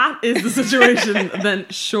 if that is the situation, then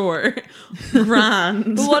sure.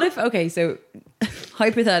 Grand. But what if, okay, so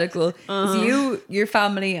hypothetical, it's you, your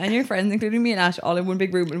family, and your friends, including me and Ash, all in one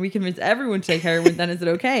big room, and we convince everyone to take heroin, then is it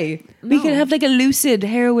okay? We could have like a lucid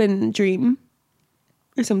heroin dream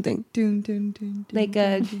or something. Dun, dun, dun, dun, Like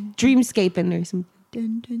a dreamscaping or something.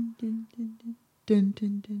 dun, dun, dun, dun, dun,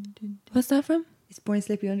 dun, dun, dun. What's that from? It's Born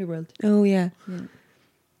Slippy Underworld. Oh, yeah.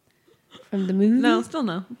 From the movie? No, still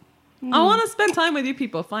no. I want to spend time with you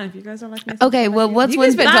people. Fine, if you guys don't like me. Okay, well, what's You one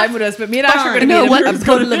can spend time with us, but me and Ash are going to No, be what- a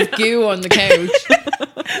puddle of goo on the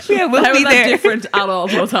couch. Yeah, we'll How be is that there. different at all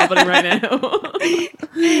to what's happening right now?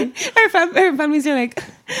 Our families are like,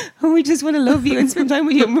 oh, we just want to love you and spend time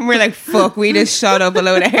with you. And we're like, fuck, we just shot up a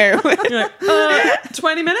load of heroin. You're like,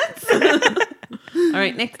 20 minutes? All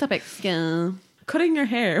right, next topic. Yeah. Cutting your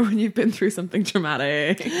hair when you've been through something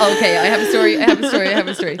traumatic. Okay, I have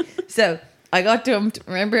a story. So, I got dumped.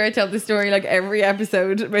 Remember I tell the story like every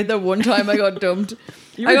episode about the one time I got dumped.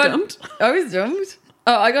 You were dumped? I was dumped.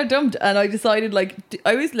 Oh, I got dumped, and I decided like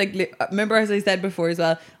I was like remember, as I said before as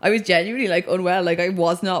well, I was genuinely like unwell. Like I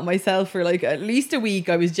was not myself for like at least a week.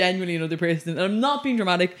 I was genuinely another person, and I'm not being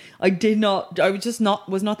dramatic. I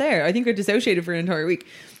was not there. I think I dissociated for an entire week.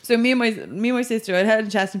 So me and my sister, I had a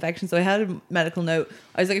chest infection, so I had a medical note.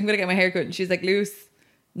 I was like, I'm gonna get my hair cut, and she's like, Luce,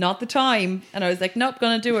 not the time. And I was like, nope,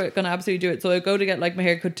 gonna do it, gonna absolutely do it. So I go to get like my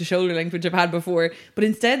hair cut to shoulder length, which I've had before, but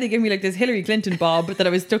instead they give me like this Hillary Clinton bob that I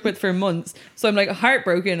was stuck with for months. So I'm like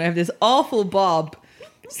heartbroken. I have this awful bob,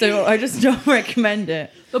 so I just don't recommend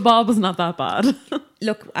it. The bob was not that bad.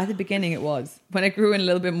 Look, at the beginning it was. When it grew in a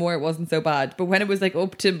little bit more, it wasn't so bad. But when it was like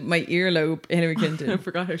up to my earlobe, Hillary I Clinton.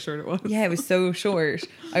 forgot how short it was. Yeah, it was so short.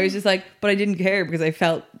 I was just like, but I didn't care because I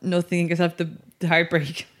felt nothing except the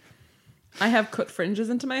heartbreak. I have cut fringes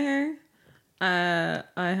into my hair. I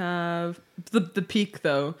have the peak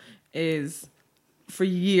though is for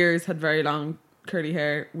years had very long curly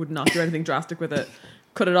hair, would not do anything drastic with it,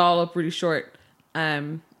 cut it all up really short.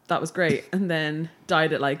 That was great. And then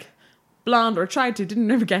dyed it like blonde, or tried to,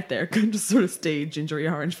 didn't ever get there, just sort of stayed gingery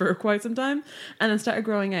orange for quite some time, and then started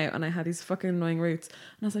growing out, and I had these fucking annoying roots, and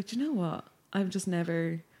I was like, do you know what, I've just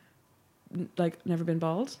never been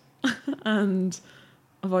bald and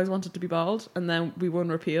I've always wanted to be bald. And then we won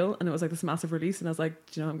repeal, and it was like this massive release, and I was like,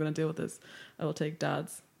 do you know what I'm going to deal with this? I will take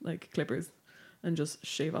dad's like clippers and just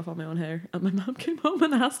shave off all my own hair. And my mom came home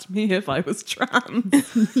and asked me if I was trans.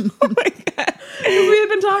 Oh my God. We had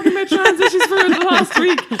been talking about trans issues for the last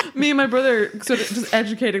week. Me and my brother sort of just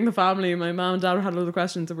educating the family. My mom and dad had a lot of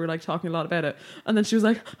questions, and we were like talking a lot about it. And then she was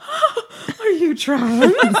like, oh, are you trans?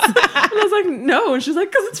 And I was like, no. And she's like,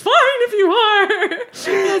 because it's fine if you are.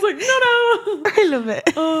 And I was like, no. I love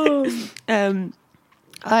it. Oh.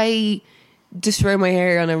 I destroy my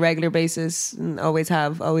hair on a regular basis, and always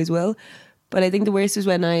have, always will. But I think the worst was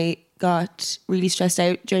when I got really stressed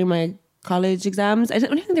out during my college exams. I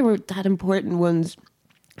don't think they were that important ones. I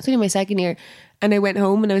was only in my second year, and I went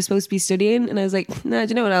home and I was supposed to be studying, and I was like, nah, do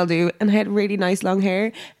you know what I'll do? And I had really nice long hair,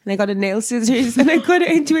 and I got a nail scissors and I cut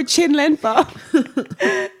it into a chin length bob.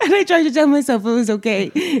 And I tried to tell myself it was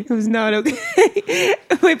okay. It was not okay.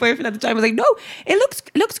 My boyfriend at the time was like, no, it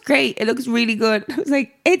looks great. It looks really good. I was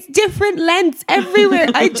like, it's different lengths everywhere.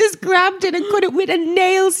 I just grabbed it and cut it with a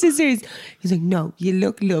nail scissors. He's like, no, you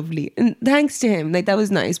look lovely. And thanks to him, like, that was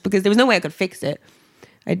nice, because there was no way I could fix it.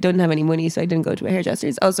 I didn't have any money, so I didn't go to a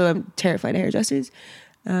hairdresser's. Also, I'm terrified of hairdressers.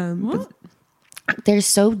 But they're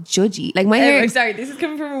so judgy. Like, my hair. I'm sorry, this is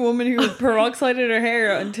coming from a woman who peroxided her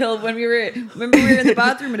hair until when we were in the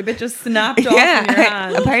bathroom and a bit just snapped off in your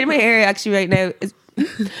hand. A part of my hair actually right now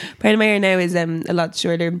is a lot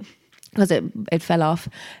shorter because it fell off.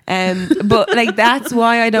 But like, that's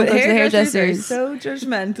why I don't go to the hairdressers. Are so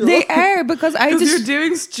judgmental. They are, because you're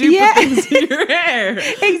doing stupid things to your hair.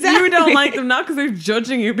 Exactly. You don't like them, not because they're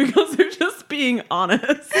judging you, because they're just being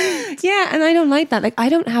honest. Yeah, and I don't like that. Like, I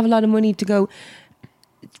don't have a lot of money to go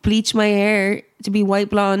bleach my hair to be white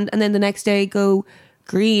blonde, and then the next day go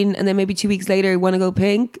green, and then maybe 2 weeks later want to go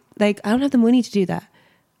pink. Like, I don't have the money to do that,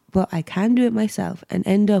 but I can do it myself and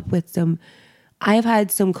end up with some. I've had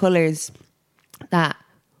some colours that,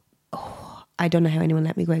 I don't know how anyone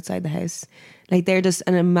let me go outside the house. Like, they're just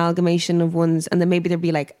an amalgamation of ones, and then maybe there'd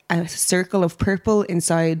be like a circle of purple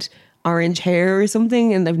inside orange hair or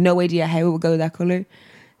something, and I've no idea how it would go that colour.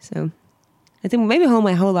 So I think maybe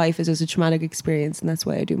my whole life is just a traumatic experience, and that's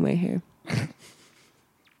why I do my hair.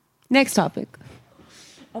 Next topic.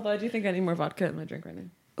 Although I do think I need more vodka in my drink right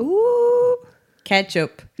now. Ooh.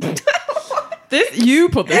 Ketchup. You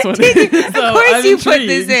put this one in. Of course you put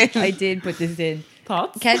this in. I did put this in.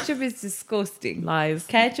 Thoughts? Ketchup is disgusting. Lies.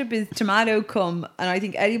 Ketchup is tomato cum, and I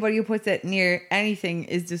think anybody who puts it near anything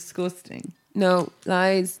is disgusting. No,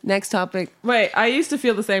 lies. Next topic. Wait, I used to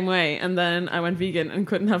feel the same way, and then I went vegan and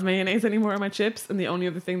couldn't have mayonnaise anymore on my chips, and the only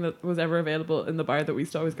other thing that was ever available in the bar that we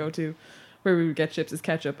used to always go to, where we would get chips, is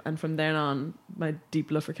ketchup. And from then on, my deep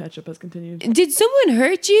love for ketchup has continued. Did someone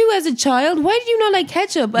hurt you as a child? Why did you not like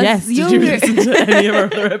ketchup as yes, younger? did you listen to any of our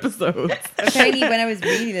other episodes? Apparently, when I was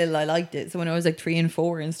really little, I liked it. So when I was like 3 and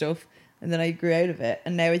 4 and stuff, and then I grew out of it,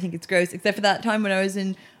 and now I think it's gross. Except for that time when I was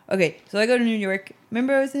in. Okay, so I go to New York.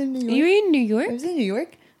 Remember, I was in New York. You were in New York? I was in New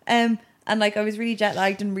York. And like, I was really jet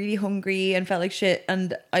lagged and really hungry and felt like shit.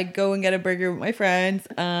 And I go and get a burger with my friends,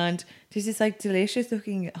 and there's this like delicious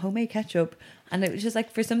looking homemade ketchup. And it was just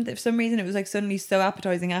like, for some reason, it was like suddenly so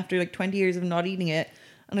appetizing after like 20 years of not eating it.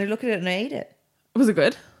 And I looked at it and I ate it. Was it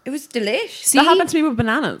good? It was delish. That happened to me with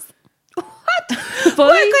bananas. What? What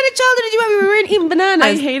kind of childhood did you have? We weren't eating bananas.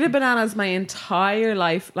 I hated bananas my entire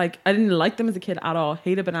life. Like, I didn't like them as a kid at all.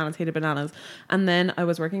 Hated bananas. And then I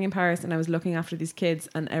was working in Paris, and I was looking after these kids,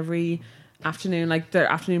 and every afternoon, like their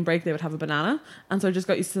afternoon break, they would have a banana, and so I just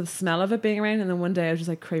got used to the smell of it being around. And then one day I was just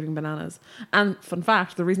like craving bananas. And fun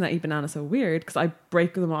fact, the reason I eat bananas so weird, because I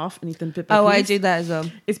break them off and eat them bit by piece. I do that as well.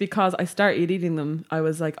 It's because I started eating them. I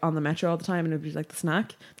was like on the metro all the time, and it would be like the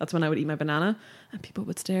snack. That's when I would eat my banana, and people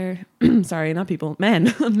would stare. Sorry, not people, men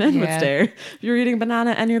would stare if you were eating a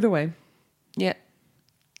banana any other way. Yeah,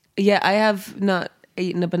 I have not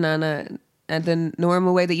eaten a banana the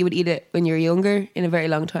normal way that you would eat it when you were younger in a very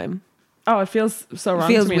long time. Oh, it feels so wrong.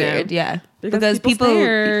 Feels to me weird, now. yeah. Because people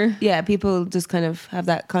stare. People just kind of have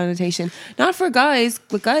that connotation. Not for guys,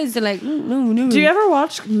 but guys are like, no. Do you ever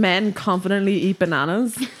watch men confidently eat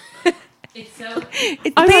bananas? It's so.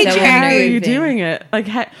 It's I'm like, so how are you unnerving. doing it? Like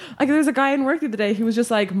there was a guy in work the other day who was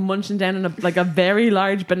just like munching down on a very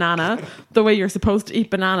large banana, the way you're supposed to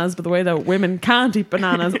eat bananas, but the way that women can't eat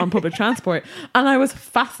bananas on public transport. And I was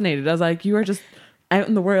fascinated. I was like, you are just out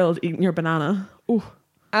in the world eating your banana. Ooh.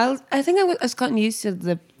 I think I was gotten used to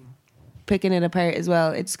the picking it apart as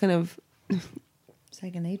well. It's kind of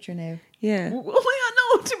Second nature now. yeah. Oh my god,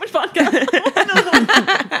 no, too much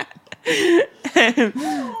vodka.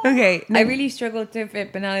 Okay, I really struggled to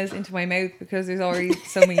fit bananas into my mouth because there's already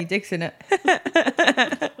so many dicks in it.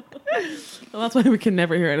 Well, that's why we can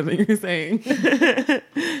never hear anything you're saying.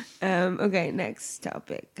 Okay, next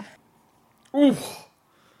topic. Ooh.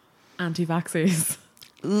 Anti-vaxxers.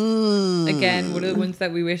 Ooh. Again, one of the ones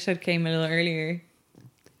that we wish had came a little earlier.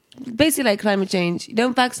 Basically, like climate change. You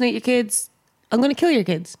don't vaccinate your kids, I'm going to kill your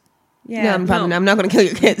kids. Yeah, No, I'm not going to kill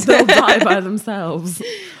your kids. They'll die by themselves.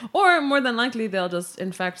 Or more than likely, they'll just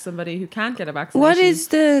infect somebody who can't get a vaccination. What is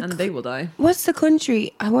the... And they will die. What's the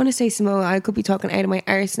country? I want to say Samoa. I could be talking out of my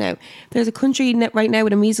arse now. There's a country right now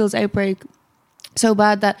with a measles outbreak so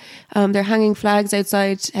bad that they're hanging flags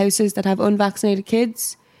outside houses that have unvaccinated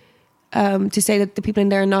kids to say that the people in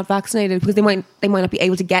there are not vaccinated because they might not be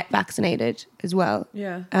able to get vaccinated as well.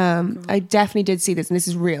 Yeah. I definitely did see this, and this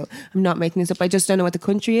is real. I'm not making this up. I just don't know what the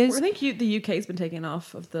country is. I think the UK's been taken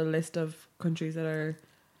off of the list of countries that are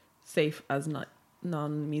safe as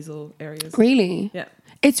non-measles areas. Really? Yeah.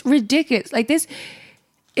 It's ridiculous. Like, this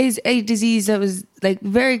is a disease that was like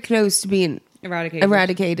very close to being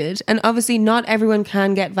eradicated, and obviously not everyone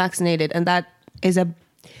can get vaccinated, and that is a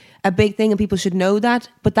big thing, and people should know that.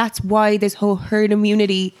 But that's why this whole herd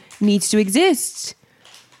immunity needs to exist,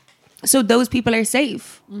 so those people are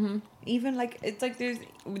safe. Mm-hmm. Even like, it's like there's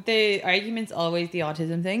the argument's always the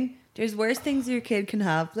autism thing. There's worse things your kid can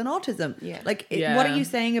have than autism. Yeah. Like, Yeah. what are you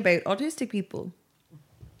saying about autistic people?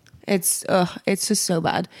 It's just so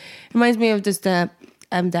bad. It reminds me of just the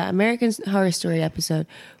American Horror Story episode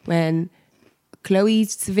when Chloe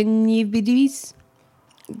Sevigny's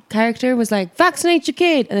character was like, vaccinate your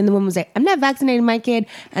kid, and then the woman was like, I'm not vaccinating my kid,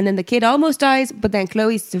 and then the kid almost dies, but then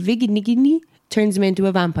Chloe Sevigny turns him into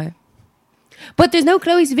a vampire. But there's no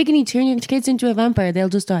Chloe Sevigny turning kids into a vampire, they'll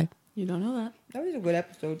just die. You don't know that. That was a good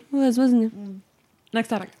episode. Well, wasn't it? Next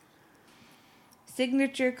topic.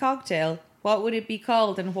 Signature cocktail. What would it be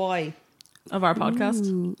called and why? Of our podcast.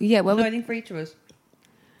 Ooh, yeah, well, No, I think for each of us.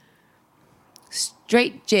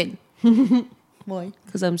 straight gin, Why?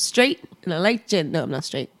 because I'm straight and I like gin. No, I'm not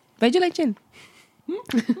straight. Why'd you like gin?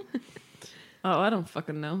 Oh, I don't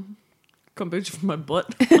fucking know. Kombucha from my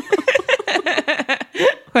butt.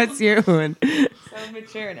 What's your one? So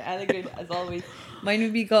mature and elegant as always. Mine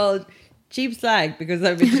would be called cheap slag because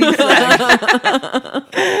I'm a cheap slag.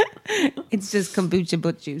 It's just kombucha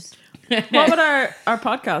butt juice. What would our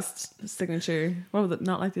podcast signature? What would it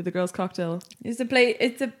not like the other girls' cocktail? It's a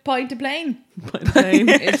pint of plain. Plain.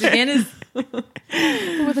 It's a Guinness.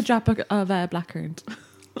 With a drop of blackcurrant.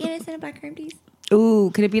 Guinness and a blackcurrant, please.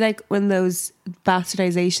 Ooh, could it be like one of those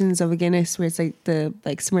bastardizations of a Guinness where it's like the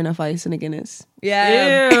Smirnoff Ice and a Guinness?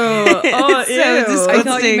 Yeah. Ew. Oh, So ew. disgusting. I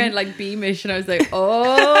thought you meant like Beamish, and I was like,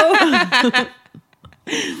 oh.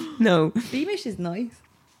 No, Beamish is nice.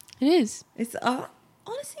 it is. It's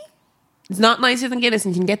honestly. It's not nicer than Guinness,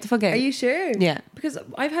 and you can get the fuck out. Are you sure? Yeah. Because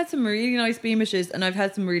I've had some really nice Beamishes and I've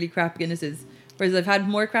had some really crap Guinnesses. Whereas I've had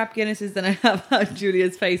more crap Guinnesses than I have had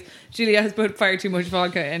Julia's face. Julia has put far too much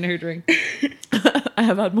vodka in her drink. I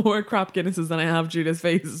have had more crap Guinnesses than I have Julia's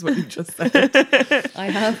face, is what you just said. I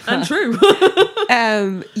have. And true.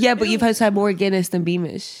 Yeah, but you've had more Guinness than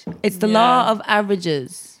Beamish. It's the law of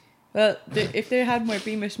averages. Well, if they had more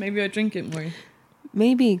Beamish, maybe I'd drink it more.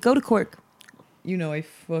 Maybe. Go to Cork. You know I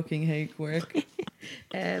fucking hate work.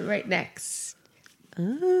 Right, next.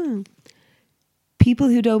 Oh. People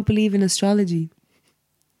who don't believe in astrology.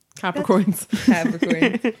 Capricorns.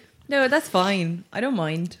 Capricorn. No, that's fine. I don't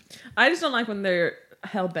mind. I just don't like when they're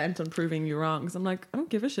hell bent on proving you wrong. Because I'm like, I don't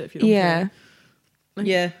give a shit if you don't Yeah. care. Like,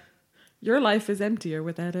 Yeah. Your life is emptier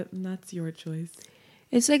without it, and that's your choice.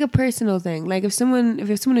 It's like a personal thing. Like if someone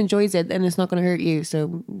enjoys it, then it's not going to hurt you.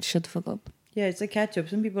 So shut the fuck up. Yeah, it's like ketchup.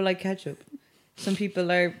 Some people like ketchup. Some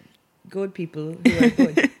people are good people who are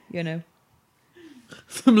good, you know.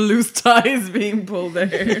 Some loose ties being pulled there.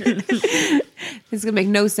 It's going to make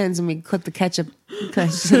no sense when we cut the ketchup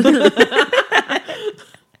question.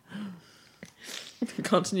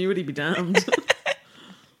 Continuity be damned.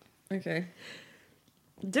 Okay.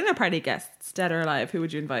 Dinner party guests, dead or alive, who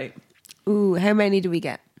would you invite? Ooh, how many do we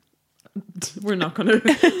get? We're not going to...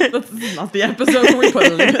 This is not the episode where we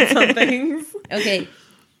put limits on things. Okay.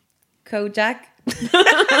 Kojak.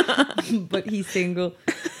 But he's single.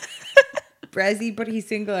 Brazzy, but he's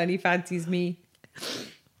single and he fancies me.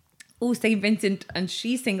 Oh, St. Vincent, and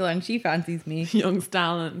she's single and she fancies me. Young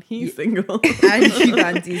Stalin, he's single. And she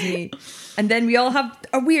fancies me. And then we all have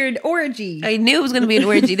a weird orgy. I knew it was going to be an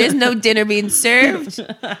orgy. There's no dinner being served.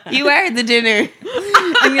 You are the dinner.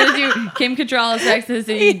 I'm going to do Kim Cattrall, Sex and the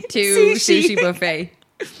City 2 sushi buffet.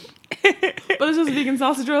 But it's just vegan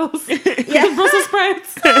sausage rolls. Yeah. Brussels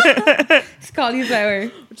sprouts. It's cauliflower.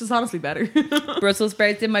 Which is honestly better. Brussels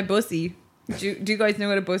sprouts in my bussy. Do you guys know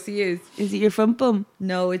what a bussy is? Is it your front bum?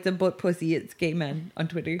 No, it's a butt pussy. It's gay men on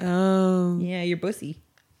Twitter. Oh. Yeah, your bussy.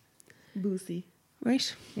 Boozy.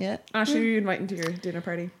 Right. Yeah. Ash, who are you inviting to your dinner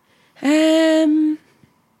party? Don't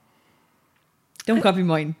copy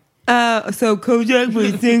mine. So Kojak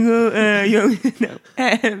was single, young. No.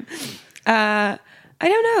 I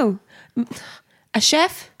don't know. A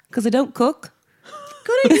chef, because I don't cook.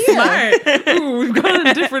 Good idea. Smart. Ooh, we've gone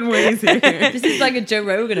in different ways here. This is like a Joe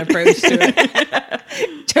Rogan approach to it.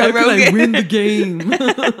 Joe How can I Rogan. win the game?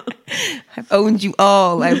 I've owned you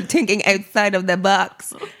all. I'm thinking outside of the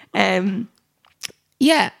box.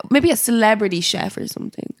 Yeah, maybe a celebrity chef or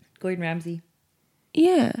something. Gordon Ramsay.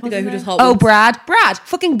 Yeah. The guy who does hot Oh, ones. Brad.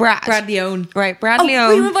 Fucking Brad. Brad Leone. Right, Brad Oh, will you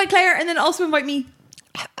Leone. invite Claire and then also invite me?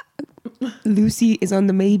 Lucy is on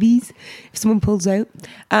the maybes. If someone pulls out.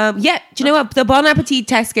 Yeah, do you know what? The Bon Appetit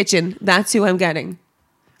Test Kitchen. That's who I'm getting.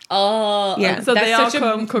 Oh, Yeah. So that's they all such a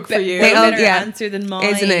come cook for you. They all- better yeah. answer than mine.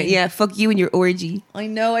 Isn't it? Yeah, fuck you and your orgy. I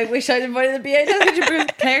know. I wish I'd invited the BA.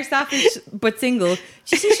 Claire Stafford, but single.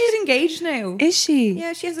 She says she's engaged now. Is she?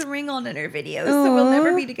 Yeah, she has a ring on in her videos, so we'll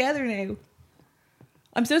never be together now.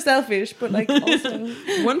 I'm so selfish, but like also.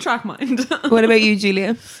 One track mind. What about you,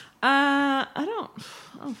 Julia? I don't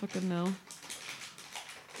fucking know.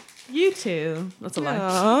 You two. That's a lie.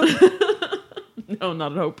 Aw. No,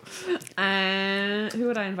 not at hope. Who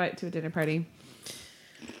would I invite to a dinner party?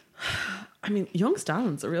 I mean, young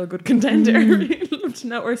Stalin's a real good contender. I'd really love to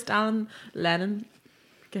know. Or Stalin, Lennon.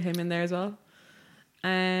 Get him in there as well.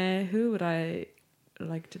 Who would I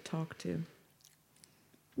like to talk to?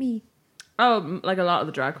 Me. Oh, like a lot of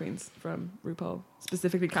the drag queens from RuPaul.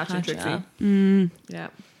 Specifically Katja and Katja. Trixie. Yeah.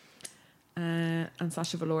 And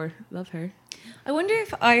Sasha Velour. Love her. I wonder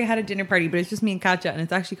if I had a dinner party, but it's just me and Katja, and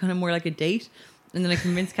it's actually kind of more like a date. And then I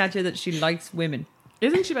convinced Katja that she likes women.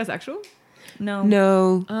 Isn't she bisexual? No.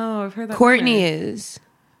 No. Oh, I've heard that. Courtney rumor. is.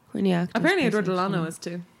 Courtney actress. Apparently Edward person. Delano is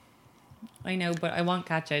too. I know, but I want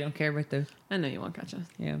Katja. I don't care about the. I know you want Katja.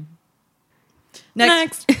 Yeah.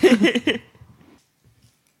 Next. I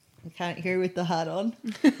can't hear with the hat on.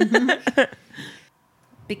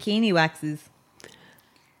 Bikini waxes.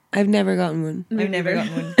 I've never gotten one. I've never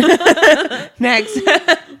gotten one. Next.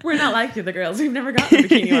 We're not like the other girls. We've never gotten a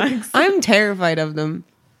bikini wax. I'm terrified of them.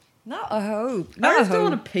 Not a hope. I Not a just don't hope.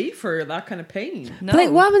 want to pay for that kind of pain. No. But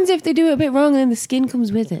like, what happens if they do it a bit wrong and then the skin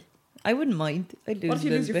comes with it? I wouldn't mind. I'd lose What if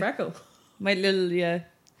you a lose your little bit. freckle? My little,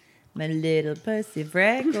 my little pussy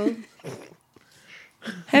freckle.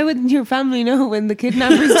 How would your family know when the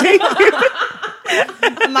kidnappers take you?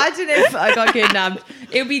 Imagine if I got kidnapped.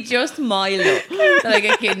 It would be just my lip that I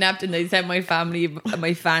get kidnapped and they send my family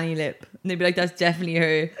my fanny lip. And they'd be like, that's definitely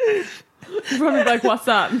her. You're probably like, what's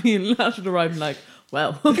that? And me and Lash would arrive and like,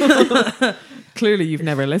 well, clearly you've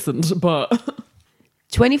never listened, but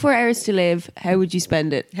 24 hours to live. How would you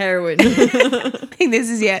spend it? Heroin. I think this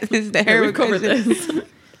is the yeah, heroin we've covered question. this.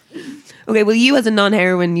 Okay, well, you as a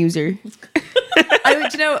non-heroin user. I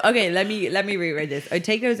would, okay, let me rewrite this. I'd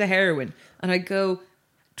take it as a heroin and I'd go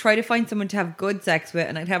try to find someone to have good sex with,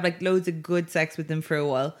 and I'd have like loads of good sex with them for a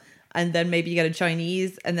while. And then maybe you get a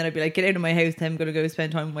Chinese, and then I'd be like, get out of my house, I'm going to go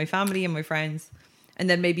spend time with my family and my friends. And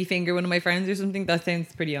then maybe finger one of my friends or something. That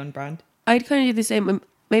sounds pretty on brand. I'd kind of do the same.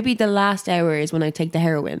 Maybe the last hour is when I take the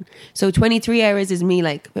heroin. So 23 hours is me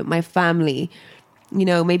like with my family,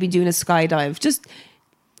 maybe doing a skydive. Just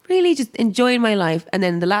really just enjoying my life. And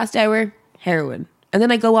then the last hour, heroin. And then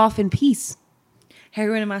I go off in peace.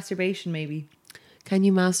 Heroin and masturbation, maybe. Can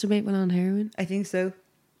you masturbate when on heroin? I think so.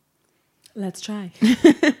 Let's try.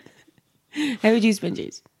 How would you spend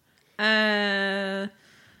yours? I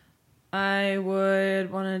would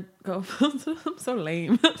want to go. I'm so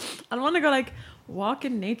lame. I'd want to go like walk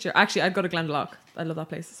in nature. Actually, I'd go to Glendalough. I love that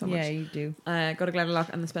place so much. Yeah, you do. Go to Glendalough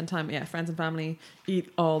and then spend time, friends and family. Eat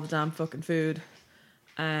all the damn fucking food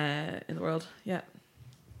in the world. Yeah,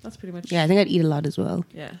 that's pretty much. Yeah, I think I'd eat a lot as well.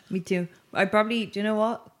 Yeah. Me too. I probably, do you know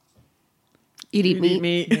what? You'd eat meat?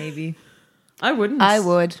 Maybe. I wouldn't. I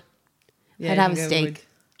would. Yeah, I'd I have a think I steak. would.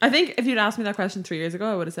 I think if you'd asked me that question 3 years ago,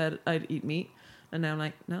 I would have said I'd eat meat. And now I'm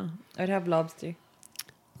like, no. I'd have lobster.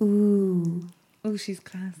 Ooh. Oh, she's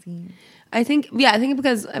classy. I think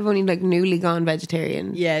because I've only like newly gone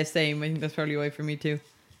vegetarian. Yeah, same. I think that's probably why for me too.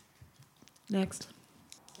 Next.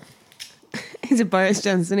 Is it Boris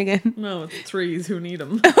Johnson again? No, it's threes. Who need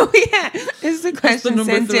them? Oh yeah, this is the question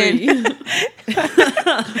Number sent in. 3.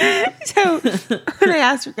 So when I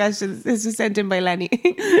asked for questions, this was sent in by Lenny.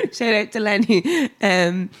 Shout out to Lenny.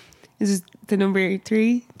 This is the number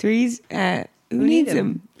threes. Who needs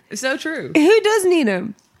them? So true. Who does need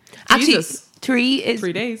them? Actually, Jesus. 3 is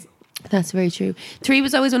 3 days. That's very true. 3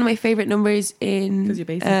 was always one of my favorite numbers in 'Cause you're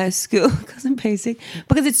basic. school. Because I'm basic.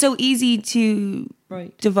 Because it's so easy to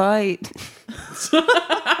divide. To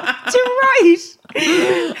write.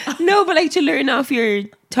 No, but like to learn off your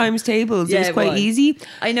times tables. Yeah, It's it quite was. easy.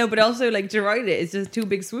 I know, but also like to write it, it's just 2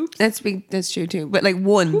 big swoops. That's true too. But like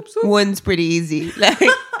Swoop. one's pretty easy. Like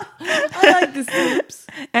I like the swoops.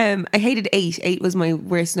 I hated 8. 8 was my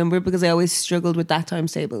worst number because I always struggled with that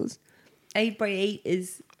times tables. 8 by 8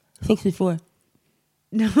 is 64.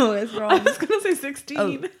 no, it's I wrong. was gonna say 16.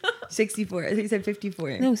 Oh, 64. I think you said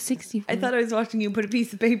 54. No, 64. I thought I was watching you put a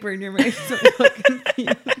piece of paper in your mouth. So I'm fucking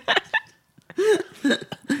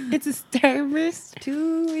it's a starburst.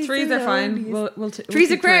 2 is Threes the are fine. loneliest. We'll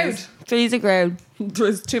Three's a keep crowd. threes. 3's a crowd.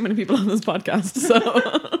 There's too many people on this podcast, so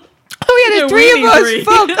Oh yeah, there's Yeah, 3 we of us. need 3.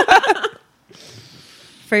 Fuck.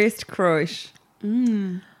 First crush.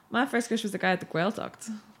 my first crush was the guy at the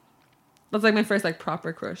Gaeltacht. That's like my first like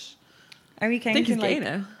proper crush. Are we I think counting he's gay like?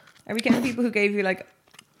 now. Are we counting people who gave you like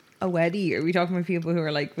a weddie? Or are we talking about people who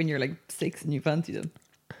are like when you're like 6 and you fancy them?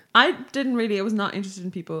 I didn't really. I was not interested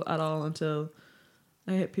in people at all until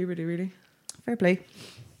I hit puberty. Really. Fair play.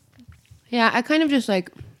 Yeah, I kind of just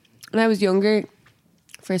like when I was younger,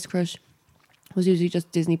 first crush was usually just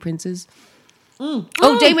Disney princes. Oh,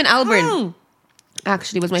 Damon Albarn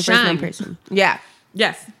actually was my first Shang. one person. Yeah.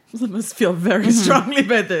 Yes, I must feel very strongly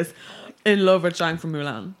about this. In love with Shang from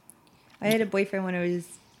Mulan. I had a boyfriend when I was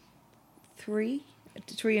 3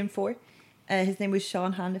 and 4. His name was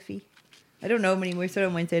Sean Hannafy. I don't know him anymore, so I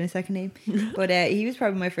don't mind saying his second name. But he was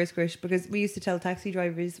probably my first crush because we used to tell taxi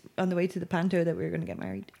drivers on the way to the Panto that we were going to get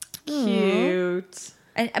married. Cute.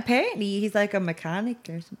 And apparently he's like a mechanic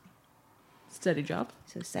or something. Steady job.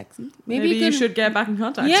 So sexy. Maybe you should get back in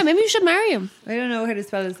contact. Yeah, maybe you should marry him. I don't know how to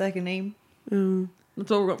spell his second name.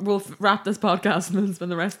 So we'll wrap this podcast and then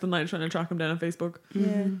spend the rest of the night trying to track him down on Facebook.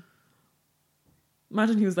 Yeah.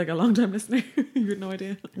 Imagine he was like a long time listener. You had no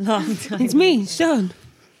idea. Long time. It's me, Sean.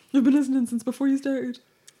 I've been listening since before you started.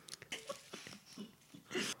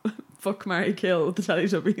 Fuck, marry, kill with the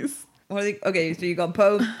Teletubbies. Okay, so you got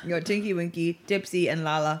Poe, you got Tinky Winky, Dipsy, and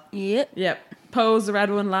Lala. Yep. Yep. Poe's the red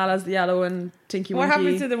one, Lala's the yellow one, Tinky What Winky.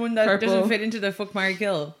 happens to the one that purple. doesn't fit into the fuck, marry,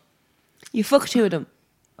 kill? You fuck 2 of them.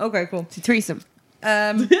 Okay, cool. It's a threesome.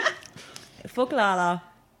 Fuck Lala.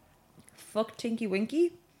 Fuck Tinky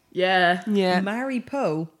Winky. Yeah. Yeah. Marry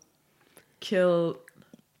Poe. Kill.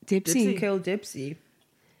 Dipsy. Kill Dipsy.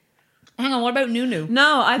 Hang on, what about Nunu?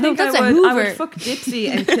 No, I think that's a I Hoover. would fuck Dipsy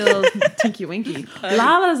and kill Tinky Winky.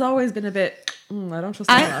 Lala's always been a bit. I don't trust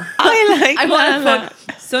Lala. I like I want Lala. to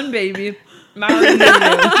fuck Sun Baby. Marry Nunu.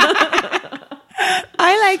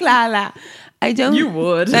 I like Lala. I don't. You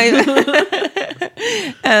would. I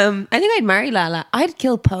think I'd marry Lala. I'd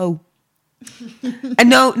kill Poe. And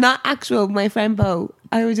no, not actual my friend Poe.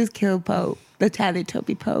 I would just kill Poe, the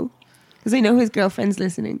Teletubby Poe, because I know his girlfriend's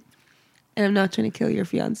listening, and I'm not trying to kill your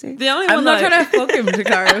fiance. The only I'm one not that trying to fuck him, to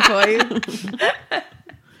clarify.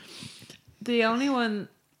 the only one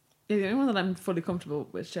that I'm fully comfortable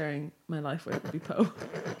with sharing my life with would be Poe.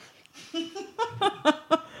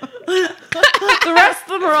 The rest of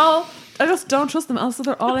them are all. I just don't trust them. Also,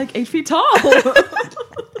 they're all like 8 feet tall.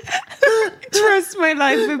 Trust my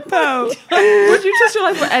life with Poe. Would you trust your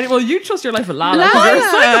life with any? Well, you trust your life with Lala. 'Cause you're a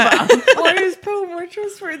psychopath. Why is Poe more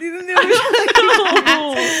trustworthy than the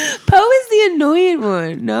other? Poe is the annoying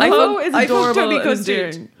one. No, Poe is I fucked adorable Toby and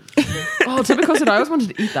Custard. endearing. Oh, Toby Custard! I always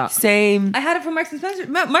wanted to eat that. same. I had it from Marks and Spencer.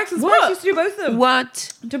 Marks and Spencer What? used to do both of them.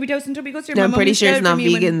 What? Toby Toast and Toby Custard. No, My I'm mum pretty used sure to it's get it not for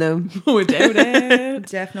me vegan when- though. Oh, I doubt it.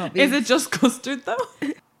 Def not Is vegan. it just custard though?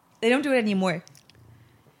 They don't do it anymore.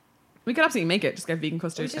 We could absolutely make it. Just get vegan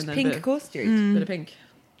custard It's just and pink then custard. bit of pink.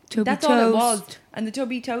 Toby That's toast. all it was. And the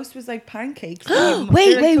Toby Toast was like pancakes.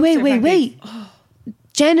 Wait.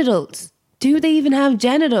 Genitals. Do they even have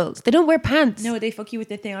genitals? They don't wear pants. No, they fuck you with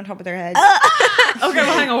the thing on top of their head. Okay,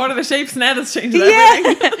 well, hang on. What are the shapes now? That's changed Yeah.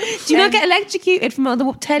 everything. Do you not get electrocuted from all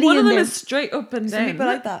the telly One in of them there? is straight up and Some down. people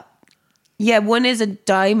like that. Yeah, one is a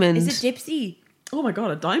diamond. Is it Dipsy? Oh my god,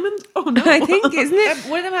 a diamond? Oh no. I think, isn't it?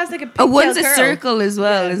 One of them has like a Oh, pigtail one's a curl. circle as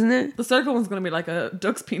well, Yeah. isn't it? The circle one's going to be like a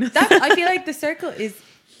duck's penis. I feel like the circle is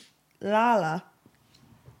Lala.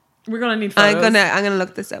 We're going to need photos. I'm gonna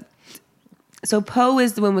look this up. So Poe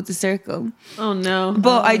is the one with the circle, Oh no.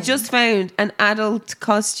 but I just found an adult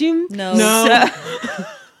costume. No. No. So,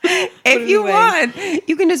 If you want,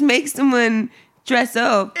 you can just make someone dress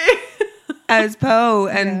up as Poe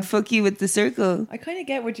and fuck you with the circle. I kind of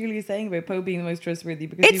get what Julia's saying about Poe being the most trustworthy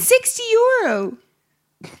because It's €60.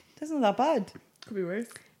 that's not that bad. Could be worse.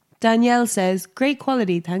 Danielle says, great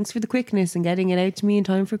quality. Thanks for the quickness and getting it out to me in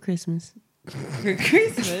time for Christmas. For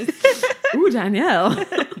Christmas. Ooh, Danielle.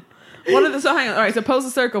 What are the, so hang on. All right, so pose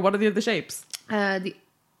a circle. What are the other shapes? The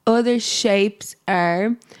other shapes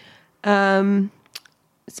are,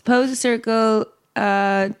 suppose a circle,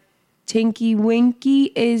 Tinky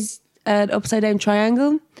Winky is an upside down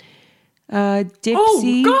triangle.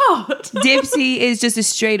 Dipsy. Oh, God. Dipsy is just a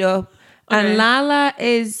straight up. Okay. And Lala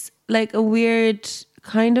is like a weird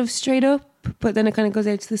kind of straight up, but then it kind of goes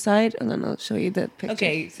out to the side. And then I'll show you the picture.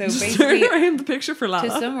 Okay, so Just basically, turn around the picture for to Lala.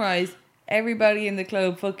 summarize, everybody in the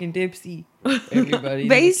club fucking Dipsy. Everybody.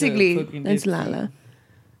 Basically, in the club fucking that's Dipsy. Lala.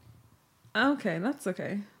 Okay, that's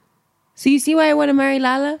okay. So you see why I want to marry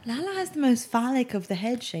Lala? Lala has the most phallic of the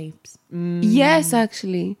head shapes. Yes,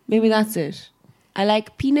 actually. Maybe that's it. I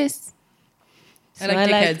like penis. I like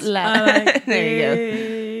dickheads. I like There you go.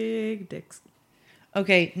 big dicks.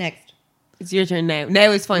 Okay, next. It's your turn now.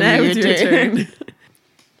 Now it's finally Now your, it's your turn. turn.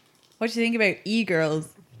 What do you think about e-girls?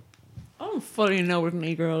 I don't fully know what an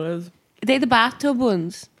e-girl is. Are they the bathtub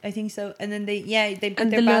ones? I think so. And then they put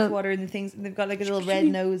And their the little- bathwater in the things, and they've got like a little red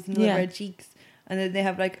nose and little Yeah. red cheeks. And then they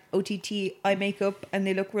have like OTT eye makeup, and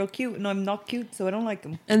they look real cute, and I'm not cute, so I don't like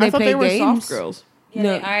them. And I they thought play they were games. soft girls. Yeah, No.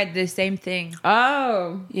 they are the same thing.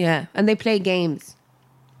 Oh. Yeah, and they play games.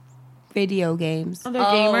 Video games. Are they Oh,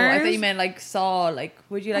 gamers? I thought you meant like Saw. Like,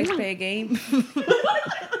 would you like to play a game?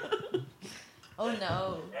 Oh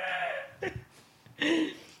no.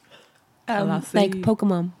 I'll see. Like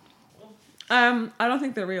Pokemon. I don't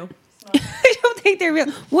think they're real. I don't think they're real.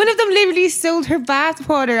 One of them literally sold her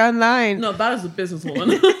bathwater online. No, that is a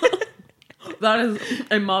businesswoman. That is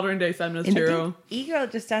a modern day feminist hero. E-girl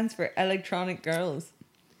just stands for electronic girls.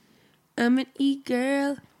 I'm an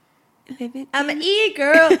e-girl. I'm an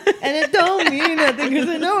e-girl, and it don't mean nothing because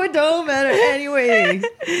I know it don't matter anyway.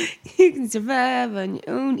 You can survive on your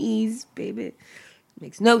own ease, baby.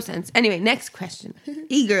 Makes no sense. Anyway, next question.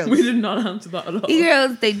 E-girls. We did not answer that at all.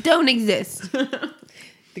 E-girls, they don't exist.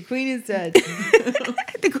 The queen is dead.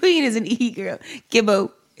 The queen is an e-girl.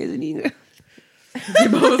 Gibbo is an e-girl.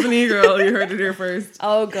 Gibbo is an e-girl. You heard it here first.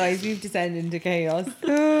 Oh, guys, we've descended into chaos.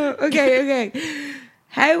 Okay.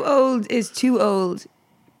 How old is too old?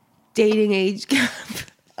 Dating age gap.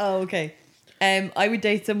 Oh, okay. I would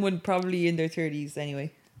date someone probably in their 30s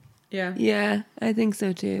anyway. Yeah. Yeah, I think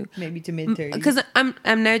so too. Maybe to mid-30s. Because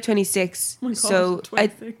I'm now 26, Oh my God, so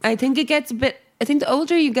 26. I think it gets a bit. I think the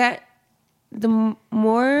older you get, the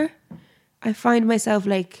more I find myself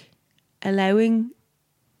like allowing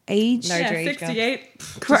age. Larger Yeah, age gap. 68.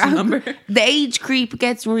 Just a Crap. number. The age creep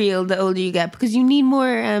gets real the older you get because you need more.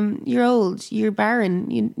 You're old. You're barren.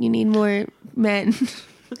 You need more men.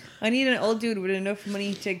 I need an old dude with enough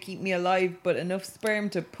money to keep me alive, but enough sperm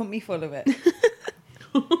to put me full of it.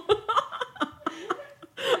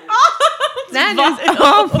 That is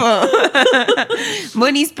awful.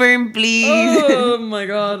 Money, sperm, please. Oh my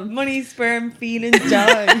God. Money, sperm, feelings,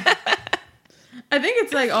 die. I think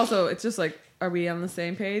it's like also, it's just like, are we on the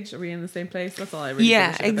same page? Are we in the same place? That's all I really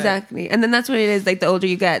Yeah, give a shit about. exactly. And then that's what it is. Like the older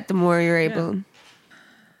you get, the more you're able.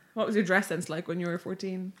 What was your dress sense like when you were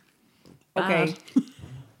 14? Okay.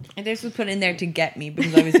 And this was put in there to get me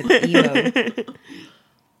because I was an emo.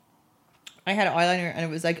 I had eyeliner and it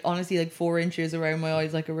was like honestly like 4 inches around my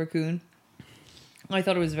eyes like a raccoon. I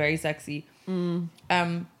thought it was very sexy.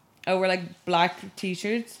 I wore like black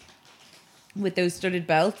t-shirts with those studded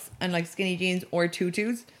belts and like skinny jeans or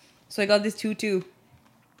tutus. So I got this tutu.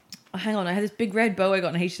 Oh, hang on, I had this big red bow I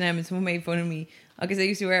got in H&M and someone made fun of me because I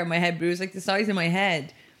used to wear it on my head, but it was like the size of my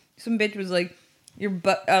head. Some bitch was like,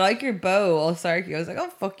 I like your bow, all sarky. I was like, oh,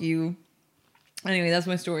 fuck you. Anyway, that's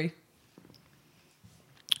my story.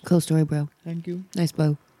 Cool story, bro. Thank you. Nice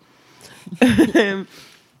bow.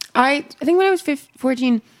 I think when I was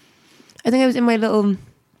 14, I think I was in my little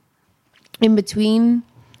in between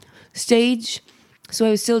stage. So I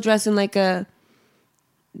was still dressing like a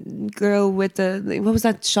girl with what was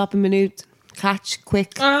that shop in Minute? Catch,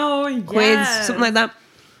 Quick, Oh, yeah. Quiz, something like that.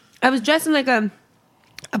 I was dressing like a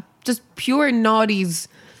just pure naughties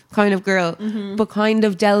kind of girl, but kind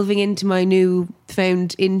of delving into my new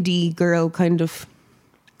found indie girl kind of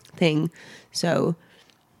thing. So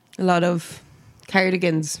a lot of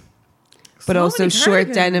cardigans, but So also many short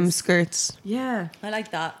cardigans. denim skirts. Yeah. I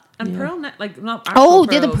like that. And pearl neck, like not Oh,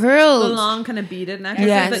 actual yeah, the pearls. The long kind of beaded necklaces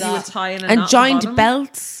Yes. that you would tie in a knot And at the giant bottom.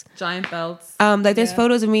 belts. Giant belts. Like there's Yeah.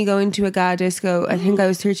 photos of me going to a gala disco. I think I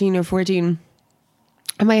was 13 or 14.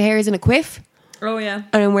 And my hair is in a quiff. Oh yeah.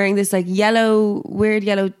 And I'm wearing this like weird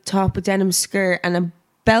yellow top with denim skirt and a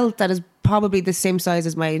belt that is probably the same size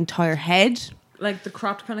as my entire head. Like the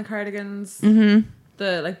cropped kind of cardigans. Mm-hmm.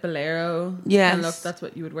 The like bolero. Yes. And look, that's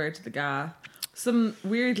what you would wear to the ga. Some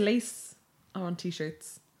weird lace on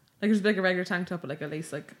t-shirts. Like it was like a regular tank top with like a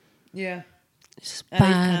lace like. Yeah. Just LA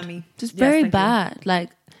bad. cami. Just Yes, very thank you. bad. Like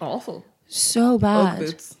Awful. so bad. Ugg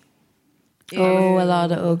boots. Oh, a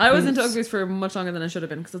lot of Ugg boots. I was into Ugg boots for much longer than I should have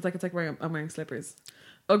been because it's like I'm wearing slippers.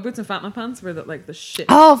 Ugg boots and Fat Man pants were the shit.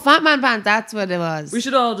 Oh, Fat Man pants. That's what it was. We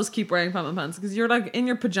should all just keep wearing Fat Man pants because you're like in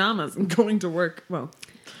your pajamas and going to work. Well,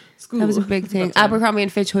 school. That was a big thing. That time. Abercrombie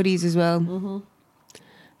and Fitch hoodies as well. Mm-hmm.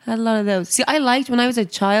 Had a lot of those. See, I liked when I was a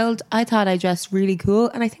child. I thought I dressed really cool,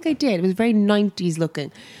 and I think I did. It was very 90s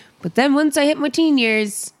looking. But then once I hit my teen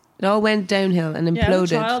years, it all went downhill and Yeah, imploded.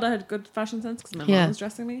 as a child, I had good fashion sense because my Yeah. mom was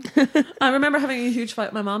dressing me. I remember having a huge fight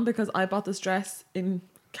with my mom because I bought this dress in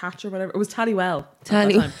Catch or whatever. It was Tallywell.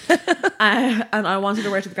 And I wanted to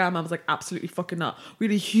wear it to the gala. Mom was like, absolutely fucking not. We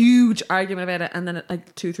had a huge argument about it. And then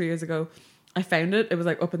like 2-3 years ago, I found it. It was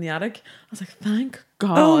like up in the attic. I was like, thank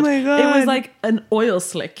God. Oh my God. It was like an oil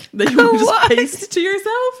slick that you would just paste to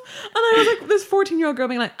yourself. And I was like, this 14-year-old girl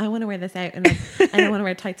being like, I want to wear this out. And like, I want to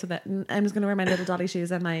wear tights with it. And I'm just going to wear my little dolly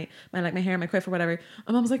shoes and my hair and my quiff or whatever.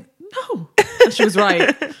 And Mom was like, no. And she was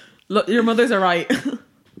right. Look, your mothers are right.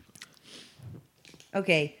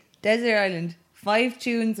 Okay. Desert Island. 5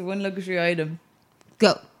 tunes, 1 luxury item.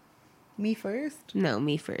 Go. Me first? No,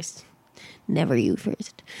 me first. Never you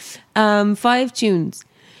first. 5 tunes.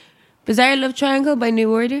 Bizarre Love Triangle by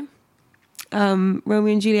New Order. Romeo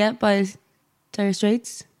and Juliet by Dire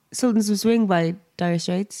Straits. Sultans of Swing by Dire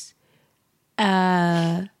Straits.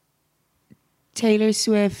 Taylor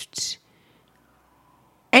Swift.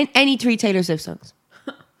 Any 3 Taylor Swift songs.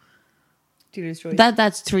 Taylor's choice.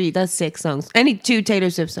 That's 3. That's 6 songs. Any 2 Taylor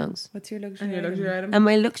Swift songs. What's your luxury And your item? luxury item. And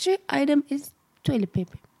my luxury item is toilet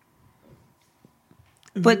paper.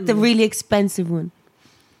 But the really expensive one.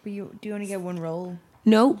 But do you only get 1 roll?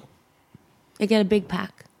 No. I get a big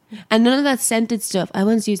pack. And none of that scented stuff. I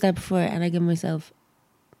once used that before and I give myself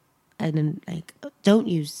and then like don't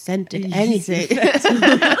use scented anything.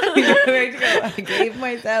 I gave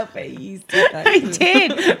myself a yeast. I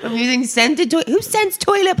did. I'm using scented who scents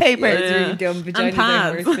toilet paper? It's really dumb. Vaginas are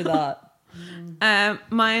pads. worse for that.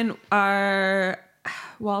 Mine are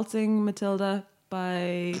Waltzing Matilda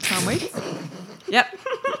by Tom Waits. Yep.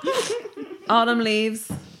 Autumn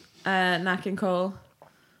Leaves, Nat King Cole.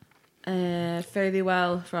 Fairly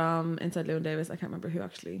Well from Inside Llewyn Davis. I can't remember who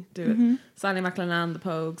actually do it. Sally McLennan, The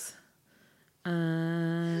Pogues.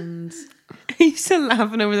 And Are you still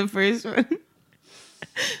laughing over the first one?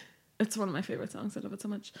 it's one of my favourite songs. I love it so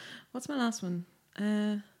much. What's my last one?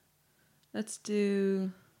 Let's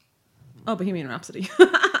do Bohemian Rhapsody.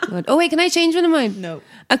 God. Oh wait, can I change one of mine? No.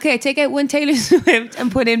 Okay, take out one Taylor Swift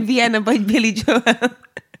and put in Vienna by Billy Joel.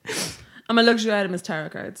 And my luxury item is tarot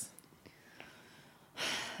cards.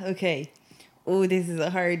 Okay. Oh, this is a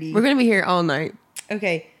hardie. We're gonna be here all night.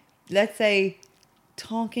 Okay. Let's say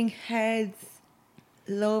Talking Heads,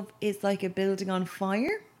 Love is Like a Building on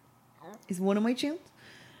Fire is one of my tunes.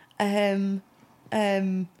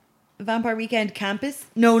 Vampire Weekend, Campus.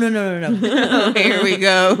 No. Here we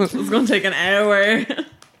go. It's going to take an hour.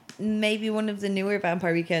 Maybe one of the newer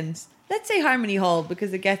Vampire Weekends. Let's say Harmony Hall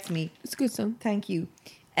because it gets me. It's a good song. Thank you.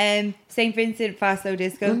 St. Vincent, Fast Slow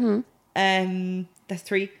Disco. That's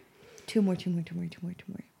 3. Two more.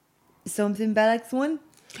 Something Bellex one.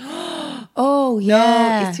 Oh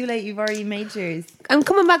yeah. No, it's too late. You've already made yours. I'm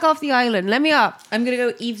coming back off the island. Let me up. I'm gonna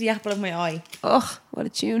go Eve's the Apple of My Eye. Oh, what a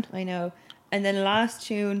tune. I know. And then last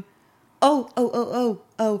tune.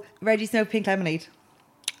 Oh. Reggie Snow, Pink Lemonade.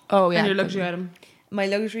 Oh yeah. And your luxury item. My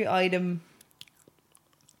luxury item.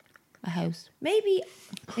 A house. Maybe.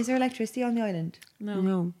 Is there electricity on the island?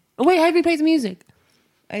 No. Oh wait, how do we play the music?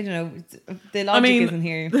 I don't know. The logic isn't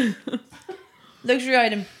here. Luxury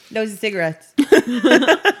item. Loads of cigarettes.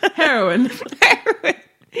 Heroin.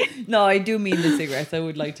 No, I do mean the cigarettes. I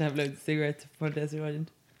would like to have loads of cigarettes for Desert Island.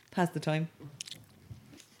 Pass the time.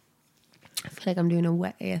 I feel like I'm doing a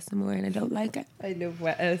wet ASMR and I don't like it. I love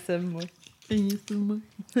wet ASMR.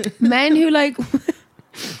 Men who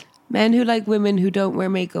like women who don't wear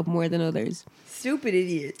makeup more than others. Stupid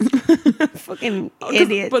idiots. Fucking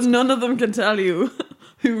idiots. But none of them can tell you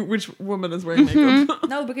which woman is wearing makeup.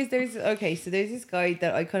 No, because there's this guy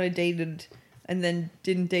that I kind of dated and then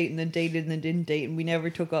didn't date and then dated and then didn't date and we never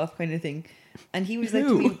took off kind of thing. And he was like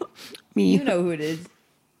to me, Me. you know who it is.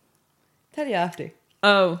 Tell you after.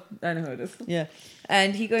 Oh, I know who it is. Yeah.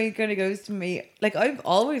 And he kind of goes to me, like I've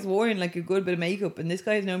always worn like a good bit of makeup and this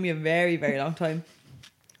guy has known me a very, very long time.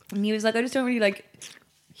 And he was like, I just don't really like.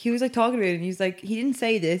 He was like talking about it, and he was like, he didn't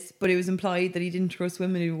say this, but it was implied that he didn't trust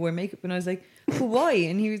women who wear makeup. And I was like, well, why?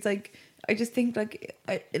 And he was like, I just think like,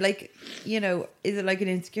 you know, is it like an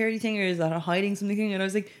insecurity thing or is that a hiding something? And I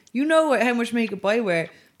was like, you know how much makeup I wear.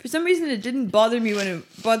 For some reason, it didn't bother me when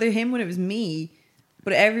it bothered him when it was me,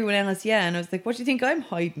 but everyone else, yeah. And I was like, what do you think I'm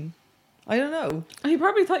hiding? I don't know. He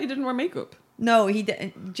probably thought you didn't wear makeup. No, he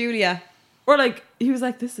didn't. Julia. Or like, he was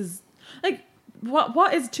like, this is like,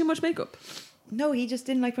 what is too much makeup? No, he just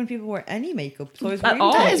didn't like when people wear any makeup. So I was At really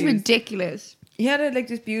all? That is confused. ridiculous. He had like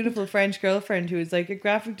this beautiful French girlfriend who was like a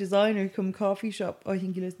graphic designer come coffee shop. Oh, I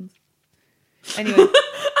think he listens. Anyway.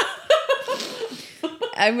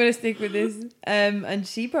 I'm going to stick with this. And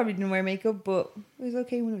she probably didn't wear makeup, but it was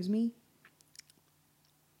okay when it was me.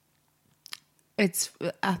 It's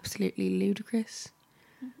absolutely ludicrous.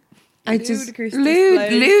 Ludicrous display.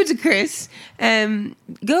 Ludicrous.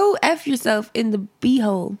 Go F yourself in the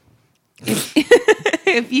beehole. If,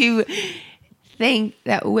 if you think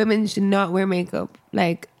that women should not wear makeup,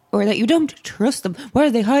 like, or that you don't trust them, what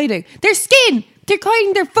are they hiding? Their skin! They're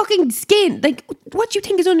hiding their fucking skin! Like, what do you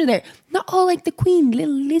think is under there? Not all like the queen,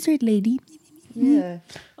 little lizard lady. Yeah.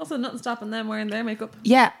 Also, nothing stopping them wearing their makeup.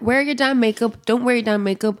 Yeah, wear your damn makeup. Don't wear your damn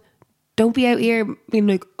makeup. Don't be out here being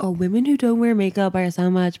like, oh, women who don't wear makeup are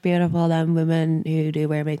so much beautiful than women who do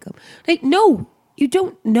wear makeup. Like, no, you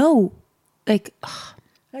don't know. Like, ugh.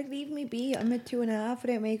 Like, leave me be. I'm at 2.5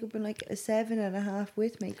 without makeup and like a 7.5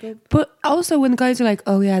 with makeup. But also when the guys are like,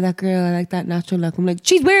 oh yeah, that girl, I like that natural look. I'm like,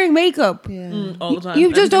 she's wearing makeup. Yeah. All the time. You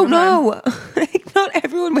Every just don't single time. know. Like, not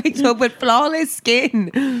everyone wakes up with flawless skin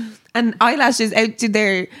and eyelashes out to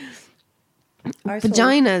their Arsehole.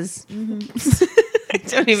 vaginas. I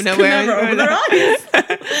don't even know Could where never I open was their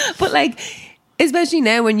going. eyes. But like, especially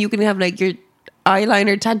now when you can have like your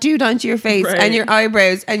eyeliner tattooed onto your face Right. and your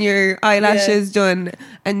eyebrows and your eyelashes done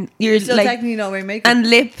and you're Still like technically not wearing makeup. and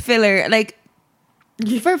lip filler, like,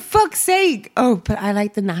 for fuck's sake. Oh, but I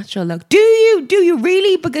like the natural look. Do you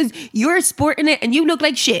really? Because you're sporting it and you look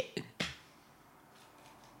like shit.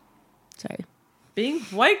 Sorry. Being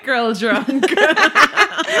white girl drunk.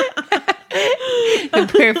 The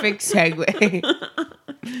perfect segue.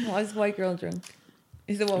 What is white girl drunk?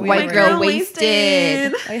 Is it what we White were? girl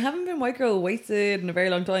wasted. I haven't been white girl wasted in a very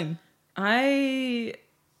long time. No,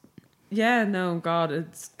 God,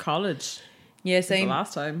 it's college. Yeah, It's the same.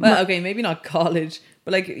 last time. Well, okay, maybe not college,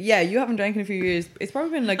 but like, yeah, you haven't drank in a few years. It's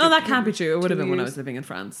probably been like. No, that can't be true. It would have 2 been when I years. was living in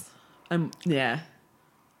France.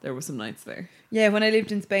 There were some nights there. Yeah, when I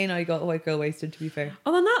lived in Spain, I got white girl wasted. To be fair,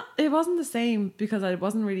 Although it wasn't the same because I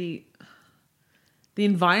wasn't really. The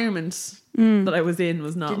environment that I was in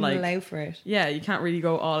was not didn't like. allow for it. Yeah, you can't really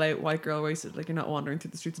go all out white girl wasted. Like, you're not wandering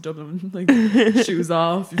through the streets of Dublin, like shoes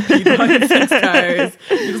off, you've peed behind 6 cars,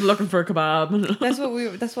 you're just looking for a kebab.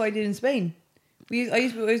 That's what I did in Spain.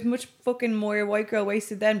 I was much fucking more white girl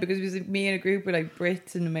wasted then because it was like me in a group with like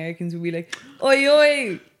Brits and Americans would be like, oi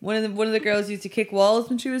oi. One of the girls used to kick walls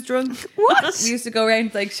when she was drunk. What? We used to go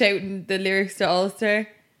around like shouting the lyrics to All Star.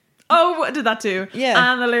 Oh, I did that too.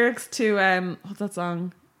 Yeah. And the lyrics to what's that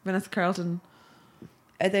song? Vanessa Carlton.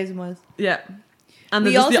 1,000 Miles. Yeah. And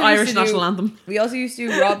We there's just the also used Irish to do- national anthem. We also used to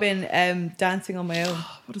do Robin Dancing on My Own.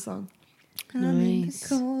 What a song. I'm in the Nice.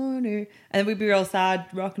 corner. And then we'd be all sad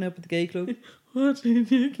rocking up at the gay club. What did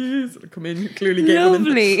you kiss? Come in, clearly gay women.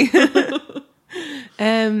 Lovely.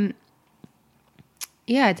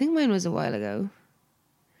 Yeah, I think mine was a while ago.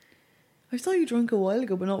 I saw you drunk a while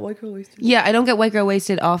ago, but not white girl wasted. Yeah, I don't get white girl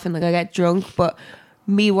wasted often. Like, I get drunk, but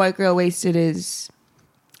me white girl wasted is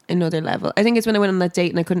another level. I think it's when I went on that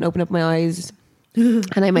date and I couldn't open up my eyes, and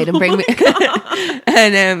I made him bring me.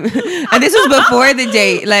 and this was before the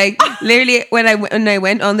date. Like, literally, when I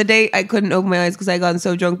went on the date, I couldn't open my eyes because I got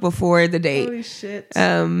so drunk before the date. Holy shit.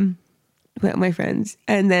 With my friends,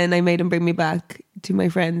 and then I made him bring me back to my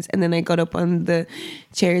friends, and then I got up on the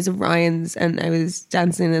chairs of Ryan's and I was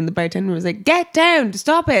dancing, and the bartender was like, get down,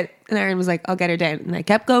 stop it, and Aaron was like, I'll get her down, and I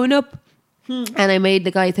kept going up. And I made the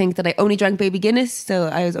guy think that I only drank baby Guinness, so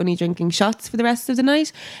I was only drinking shots for the rest of the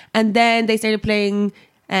night. And then they started playing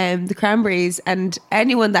the Cranberries, and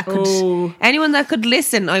anyone that could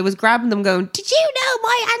listen, I was grabbing them going, did you know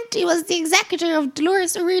my auntie was the executor of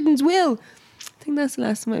Dolores O'Riordan's will? I think that's the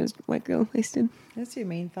last time I was white girl wasted. That's your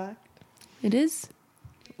main fact. It is.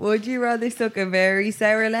 Would you rather suck a very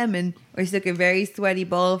sour lemon or suck a very sweaty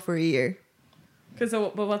ball for a year?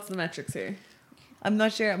 But what's the metrics here? I'm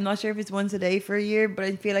not sure. I'm not sure if it's once a day for a year, but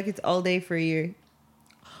I feel like it's all day for a year.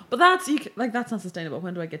 But that's not sustainable.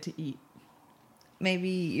 When do I get to eat? Maybe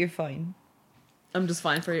you're fine. I'm just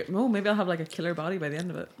fine for it. Oh, maybe I'll have like a killer body by the end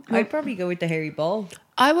of it. I'd probably go with the hairy ball.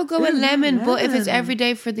 I would go with lemon, but if it's lemon. every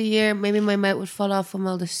day for the year, maybe my mouth would fall off from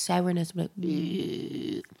all the sourness. Like,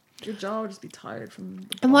 "Bleh." Your jaw would just be tired from.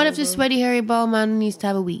 And what if the ball, sweaty hairy ball man needs to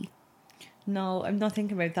have a wee? No, I'm not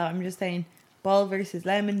thinking about that. I'm just saying ball versus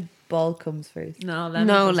lemon. Ball comes first. though? No, lemon.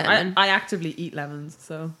 No, comes- lemon. I actively eat lemons,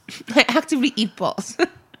 so I actively eat balls.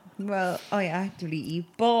 Well, I actively eat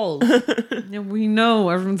balls. yeah, we know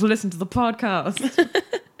everyone's listening to the podcast.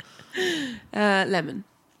 Lemon.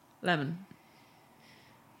 Lemon.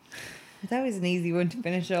 That was an easy one to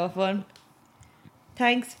finish off on.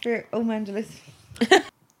 Thanks for Mangelus.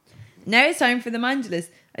 Now it's time for the Mangelus,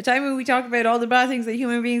 a time when we talk about all the bad things that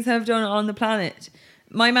human beings have done on the planet.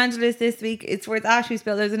 My Mangelus this week, it's worth Ash who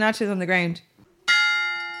spilled loads of nachos on the ground.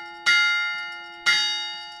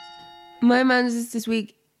 My man's this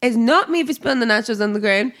week is not me for spilling the nachos on the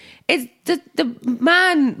ground. It's the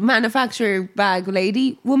manufacturer bag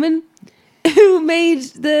lady woman who made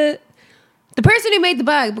the person who made the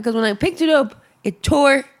bag, because when I picked it up, it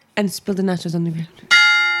tore and spilled the nachos on the ground.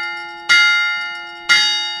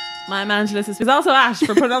 My Mangelus is also Ash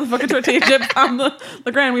for putting all the fucking tortilla chips on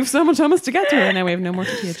the ground. We have so much hummus to get through, and now we have no more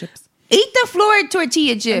tortilla chips. Eat the floor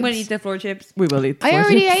tortilla chips. I'm going to eat the floor chips. We will eat. I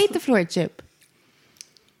already ate the floor chip.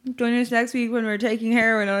 Join us next week when we're taking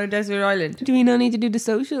heroin on a desert island. Do we not need to do the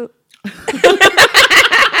social?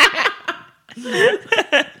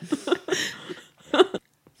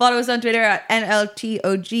 Follow us on Twitter at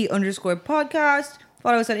NLTOG_podcast.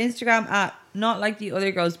 Follow us on Instagram at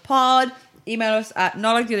NotLikeTheOtherGirlsPod. Email us at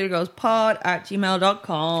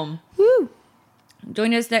notliktheothergirlspod@gmail.com. Woo!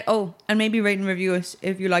 Join us next. Oh, and maybe rate and review us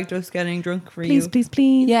if you liked us getting drunk for Please, you. please,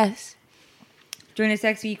 please. Yes. Join us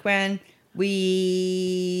next week when we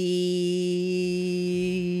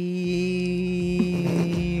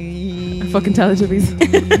Our fucking Teletubbies.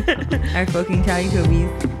 are fucking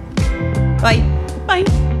Teletubbies. Bye. Bye.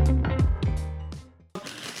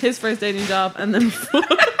 His first dating job, and then.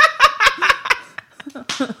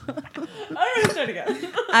 I'm gonna start again.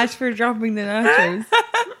 Ash for dropping the nachos.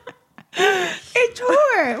 It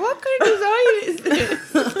tore. What kind of design is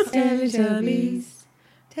this? Teletubbies.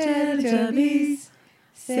 Teletubbies.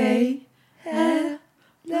 Say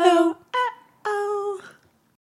hello.